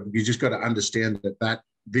you just got to understand that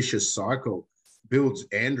vicious cycle builds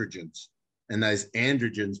androgens, and those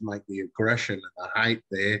androgens make the aggression and the hate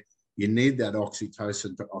there. You need that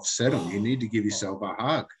oxytocin to offset them. You need to give yourself a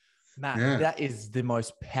hug. Matt, that is the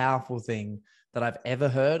most powerful thing that I've ever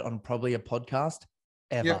heard on probably a podcast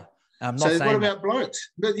ever. Yep. I'm not saying what about blokes?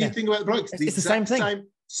 But you think about blokes. It's the same thing.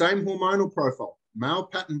 Same hormonal profile. Male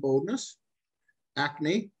pattern baldness,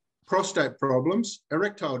 acne, prostate problems,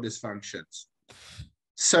 erectile dysfunctions.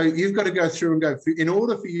 So you've got to go through and go. In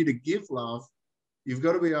order for you to give love, you've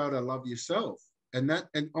got to be able to love yourself. And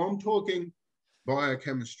I'm talking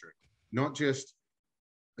biochemistry, not just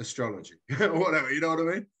astrology or whatever. You know what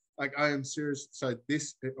I mean? Like, I am serious. So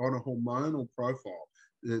this, on a hormonal profile,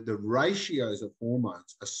 the ratios of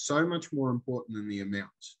hormones are so much more important than the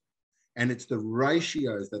amounts. And it's the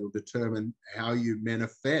ratios that will determine how you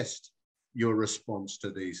manifest your response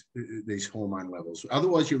to these hormone levels.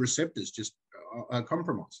 Otherwise, your receptors just are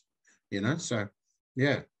compromised, So,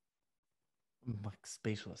 yeah. I'm like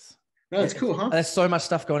speechless. No, it's cool, huh? There's so much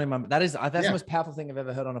stuff going in my. That's the most powerful thing I've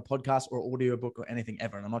ever heard on a podcast or audiobook or anything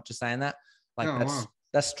ever. And I'm not just saying that. Like,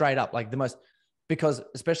 that's straight up like the most. Because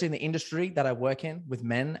especially in the industry that I work in with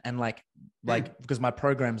men, and because my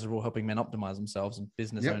programs are all helping men optimize themselves and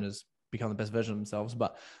business owners become the best version of themselves.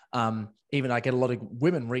 But even I get a lot of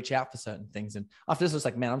women reach out for certain things. And after this, it's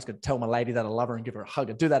like, man, I'm just going to tell my lady that I love her and give her a hug.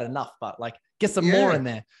 I do that enough, but like, get some more in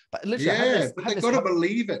there. But literally, but they got to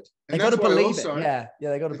believe it. They got to believe it. Yeah,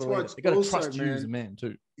 they got to believe it. They got to trust you as a man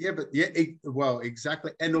too. Yeah, but well,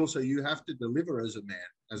 exactly. And also you have to deliver as a man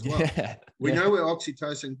as well. We know where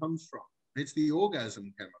oxytocin comes from. It's the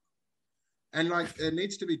orgasm chemical. And like, there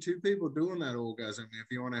needs to be two people doing that orgasm if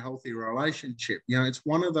you want a healthy relationship. It's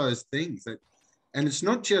one of those things that, and it's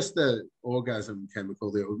not just the orgasm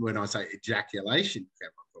chemical, when I say ejaculation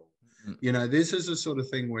chemical, Mm. You know, this is the sort of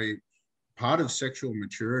thing where part of sexual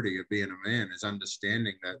maturity of being a man is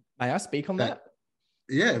understanding that. May I speak on that?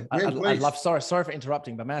 Yeah, I'd please. love, sorry for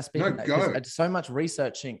interrupting, but may I speak No, on that? go. Because I did so much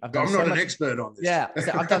researching. I've done I'm not an expert on this. Yeah,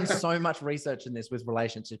 so I've done so much research in this with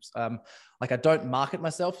relationships. Like I don't market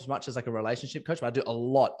myself as much as like a relationship coach, but I do a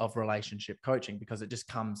lot of relationship coaching because it just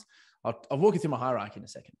comes. I'll walk you through my hierarchy in a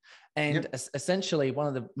second. And essentially, one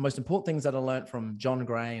of the most important things that I learned from John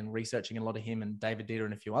Gray and researching a lot of him and David Dieter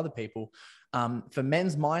and a few other people, for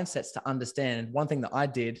men's mindsets to understand. One thing that I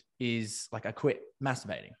did is like I quit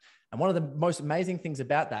masturbating. And one of the most amazing things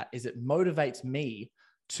about that is it motivates me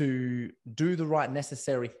to do the right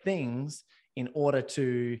necessary things in order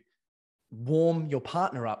to warm your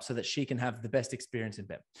partner up so that she can have the best experience in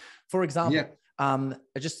bed. For example,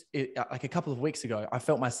 like a couple of weeks ago, I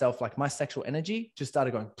felt myself like my sexual energy just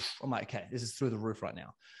started going. I'm like, okay, this is through the roof right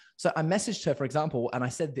now. So I messaged her, for example, and I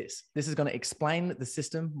said, this is going to explain the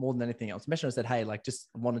system more than anything else. I messaged her and said, hey, like, just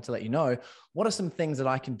wanted to let you know, what are some things that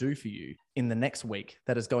I can do for you in the next week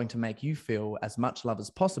that is going to make you feel as much love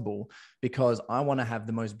as possible? Because I want to have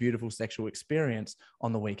the most beautiful sexual experience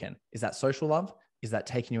on the weekend. Is that social love? Is that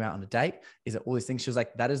taking you out on a date? Is it all these things? She was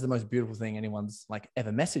like, that is the most beautiful thing anyone's like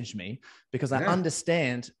ever messaged me, because I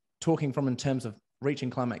understand, talking from in terms of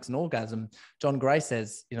reaching climax and orgasm. John Gray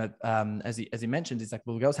says, you know, as he mentioned, he's like,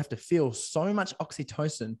 well, girls have to feel so much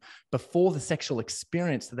oxytocin before the sexual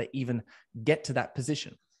experience that they even get to that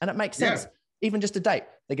position. And it makes sense. Even just a date,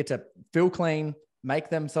 they get to feel clean,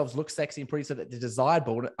 make themselves look sexy and pretty so that they're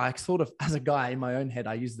desirable. I sort of, as a guy in my own head,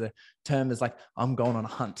 I use the term as like, I'm going on a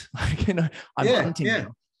hunt. Like, you know, I'm hunting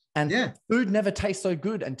now. And food never tastes so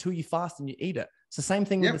good until you fast and you eat it. It's the same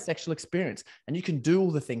thing with the sexual experience. And you can do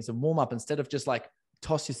all the things and warm up instead of just like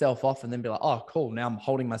toss yourself off and then be like, oh, cool. Now I'm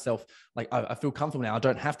holding myself. Like I feel comfortable now. I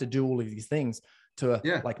don't have to do all of these things to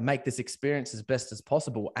like make this experience as best as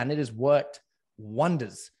possible. And it has worked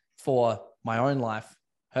wonders for my own life,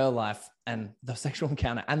 her life, and the sexual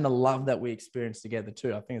encounter and the love that we experience together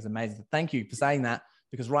too. I think it's amazing. Thank you for saying that,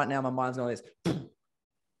 because right now my mind's going like this.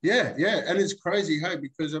 Yeah. And it's crazy, hey,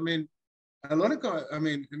 because I mean, a lot of guys, I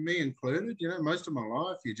mean, me included, you know, most of my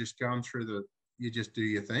life, you're just going through you just do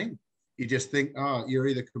your thing. You just think, oh, you're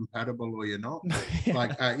either compatible or you're not.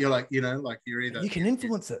 Like, you're like, you know, like you're either. You can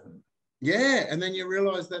influence it. Yeah. And then you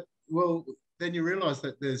realize that,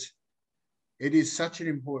 it is such an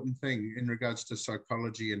important thing in regards to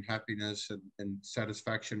psychology and happiness and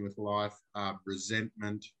satisfaction with life,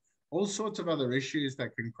 resentment, all sorts of other issues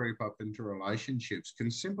that can creep up into relationships can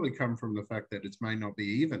simply come from the fact that it may not be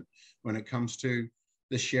even when it comes to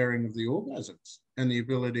the sharing of the orgasms and the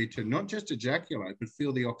ability to not just ejaculate, but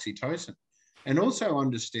feel the oxytocin. And also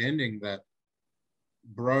understanding that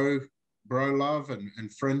bro love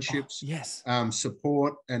and friendships,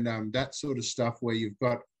 support and that sort of stuff, where you've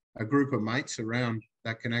got a group of mates around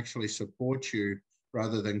that can actually support you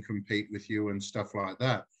rather than compete with you and stuff like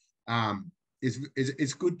that.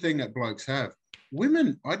 It's a good thing that blokes have.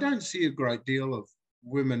 Women, I don't see a great deal of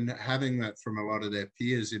women having that from a lot of their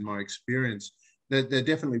peers in my experience. There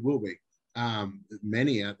definitely will be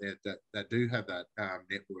many out there that do have that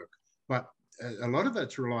network, but a lot of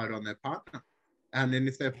it's relied on their partner. And then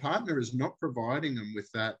if their partner is not providing them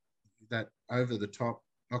with that over-the-top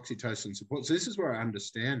oxytocin support, so this is where I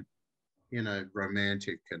understand, you know,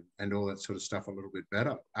 romantic and all that sort of stuff a little bit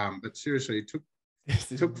better. But seriously, it took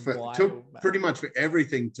pretty much for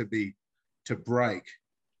everything to break.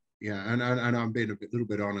 Yeah, and I'm being a little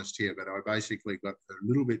bit honest here, but I basically got a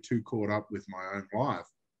little bit too caught up with my own life.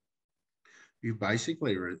 You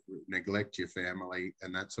basically neglect your family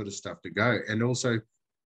and that sort of stuff to go. And also,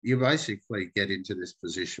 you basically get into this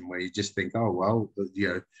position where you just think, oh, well, you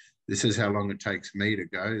know, this is how long it takes me to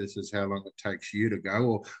go. This is how long it takes you to go.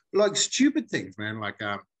 Or like stupid things, man, like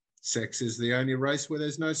sex is the only race where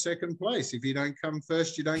there's no second place. If you don't come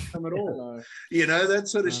first, you don't come at all. You know, that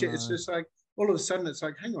sort of shit. It's just like, all of a sudden it's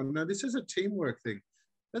like, hang on, no, this is a teamwork thing.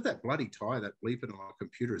 That bloody tie, that bleeping on my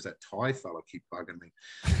computer is that tie fella keep bugging me.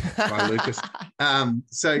 By Lucas.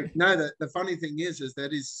 So no, the funny thing is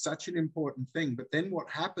that is such an important thing. But then what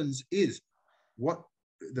happens is, what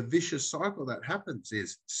the vicious cycle that happens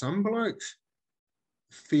is, some blokes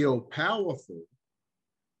feel powerful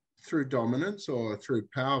through dominance or through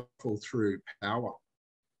powerful through power,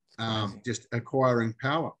 just acquiring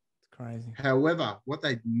power. It's crazy. However, what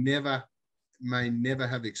they may never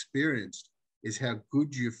have experienced is how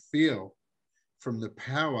good you feel from the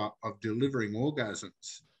power of delivering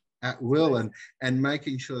orgasms at will and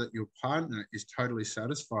making sure that your partner is totally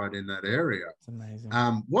satisfied in that area. It's amazing.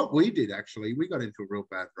 What we did, actually, we got into a real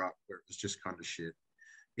bad rut where it was just kind of shit.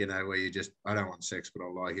 where you just, I don't want sex, but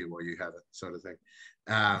I'll lie here while you have it, sort of thing.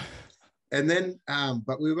 And then,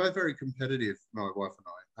 but we were both very competitive, my wife and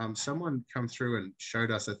I. Someone come through and showed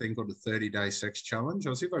us a thing called a 30-day sex challenge.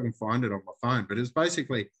 I'll see if I can find it on my phone, but it was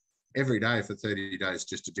basically every day for 30 days,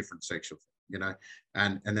 just a different sexual thing,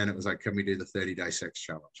 and then it was like, can we do the 30-day sex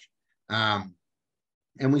challenge?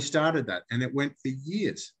 And we started that, and it went for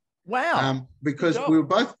years. Wow. Because we were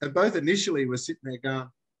both initially were sitting there going,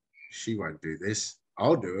 she won't do this.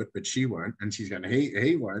 I'll do it, but she won't. And she's going,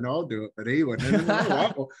 he won't. I'll do it, but he won't. And then,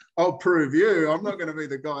 well, I'll prove you. I'm not going to be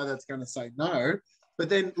the guy that's going to say no. But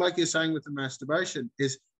then, like you're saying with the masturbation,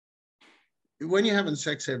 is when you're having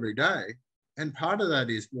sex every day, and part of that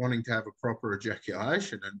is wanting to have a proper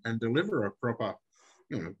ejaculation and deliver a proper,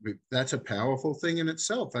 that's a powerful thing in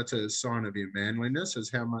itself. That's a sign of your manliness, as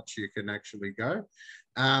how much you can actually go.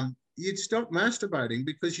 You'd stop masturbating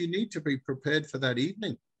because you need to be prepared for that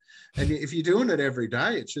evening. And if you're doing it every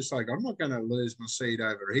day, it's just like, I'm not going to lose my seed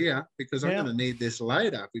over here because I'm going to need this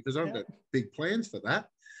later because I've got big plans for that,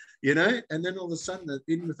 and then all of a sudden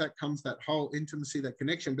in with that comes that whole intimacy, that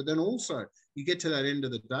connection. But then also you get to that end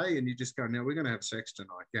of the day and you just go, now we're going to have sex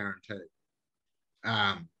tonight, guaranteed.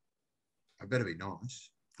 I better be nice.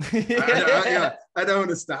 I don't want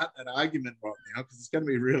to start that argument right now because it's going to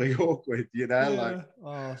be really awkward,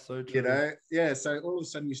 so true. So all of a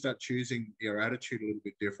sudden you start choosing your attitude a little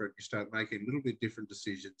bit different. You start making a little bit different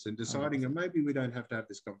decisions and deciding, and maybe we don't have to have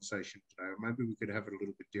this conversation today, or maybe we could have it a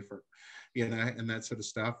little bit different, and that sort of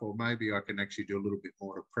stuff, or maybe I can actually do a little bit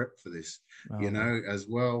more to prep for this, as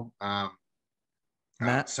well.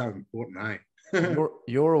 Matt, so important, eh?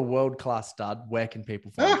 you're a world-class stud. Where can people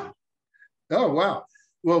find you? Oh, wow.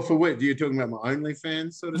 Well, for what? Are you talking about my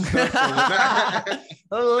OnlyFans sort of stuff?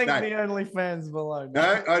 I'll link the OnlyFans below.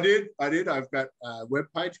 No, I did. I've got a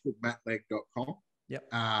webpage called mattlegge.com. Yep.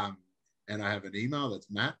 And I have an email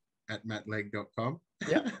that's matt@mattlegge.com.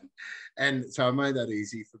 Yep. And so I made that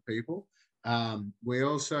easy for people. We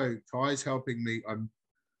also, Ty's helping me. I'm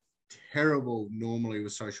terrible normally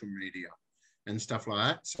with social media and stuff like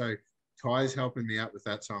that. So Ty's helping me out with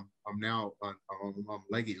that. So I'm now on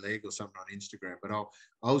Legge or something on Instagram, but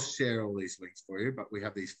I'll share all these links for you. But we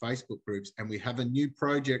have these Facebook groups, and we have a new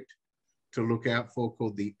project to look out for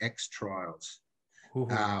called the X Trials.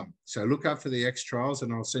 So look out for the X Trials,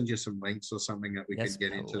 and I'll send you some links or something that we can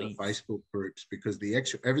get into the Facebook groups, because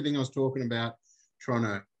everything I was talking about, trying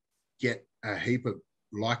to get a heap of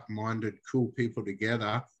like-minded, cool people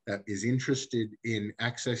together that is interested in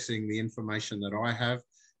accessing the information that I have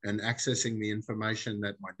and accessing the information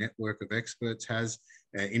that my network of experts has,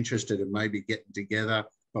 interested in maybe getting together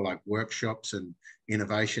for like workshops and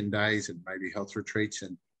innovation days and maybe health retreats.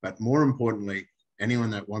 But more importantly, anyone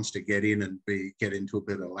that wants to get in and get into a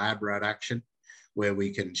bit of lab rat action, where we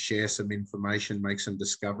can share some information, make some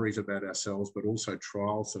discoveries about ourselves, but also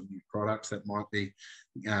trial some new products that might be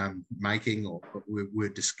making, or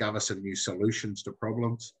we'll discover some new solutions to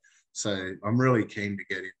problems. So I'm really keen to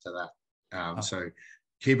get into that. So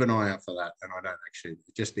keep an eye out for that. And I don't actually,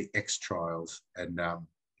 just the X Trials, and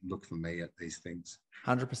look for me at these things.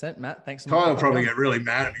 100%, Matt. Thanks so much. Ty will probably get really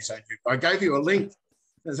mad at me saying, I gave you a link,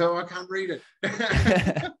 so I can't read it.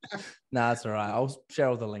 No, that's all right. I'll share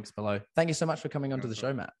all the links below. Thank you so much for coming onto the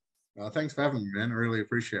show, Matt. Thanks for having me, man. I really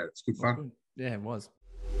appreciate it. It's good fun. Yeah, it was.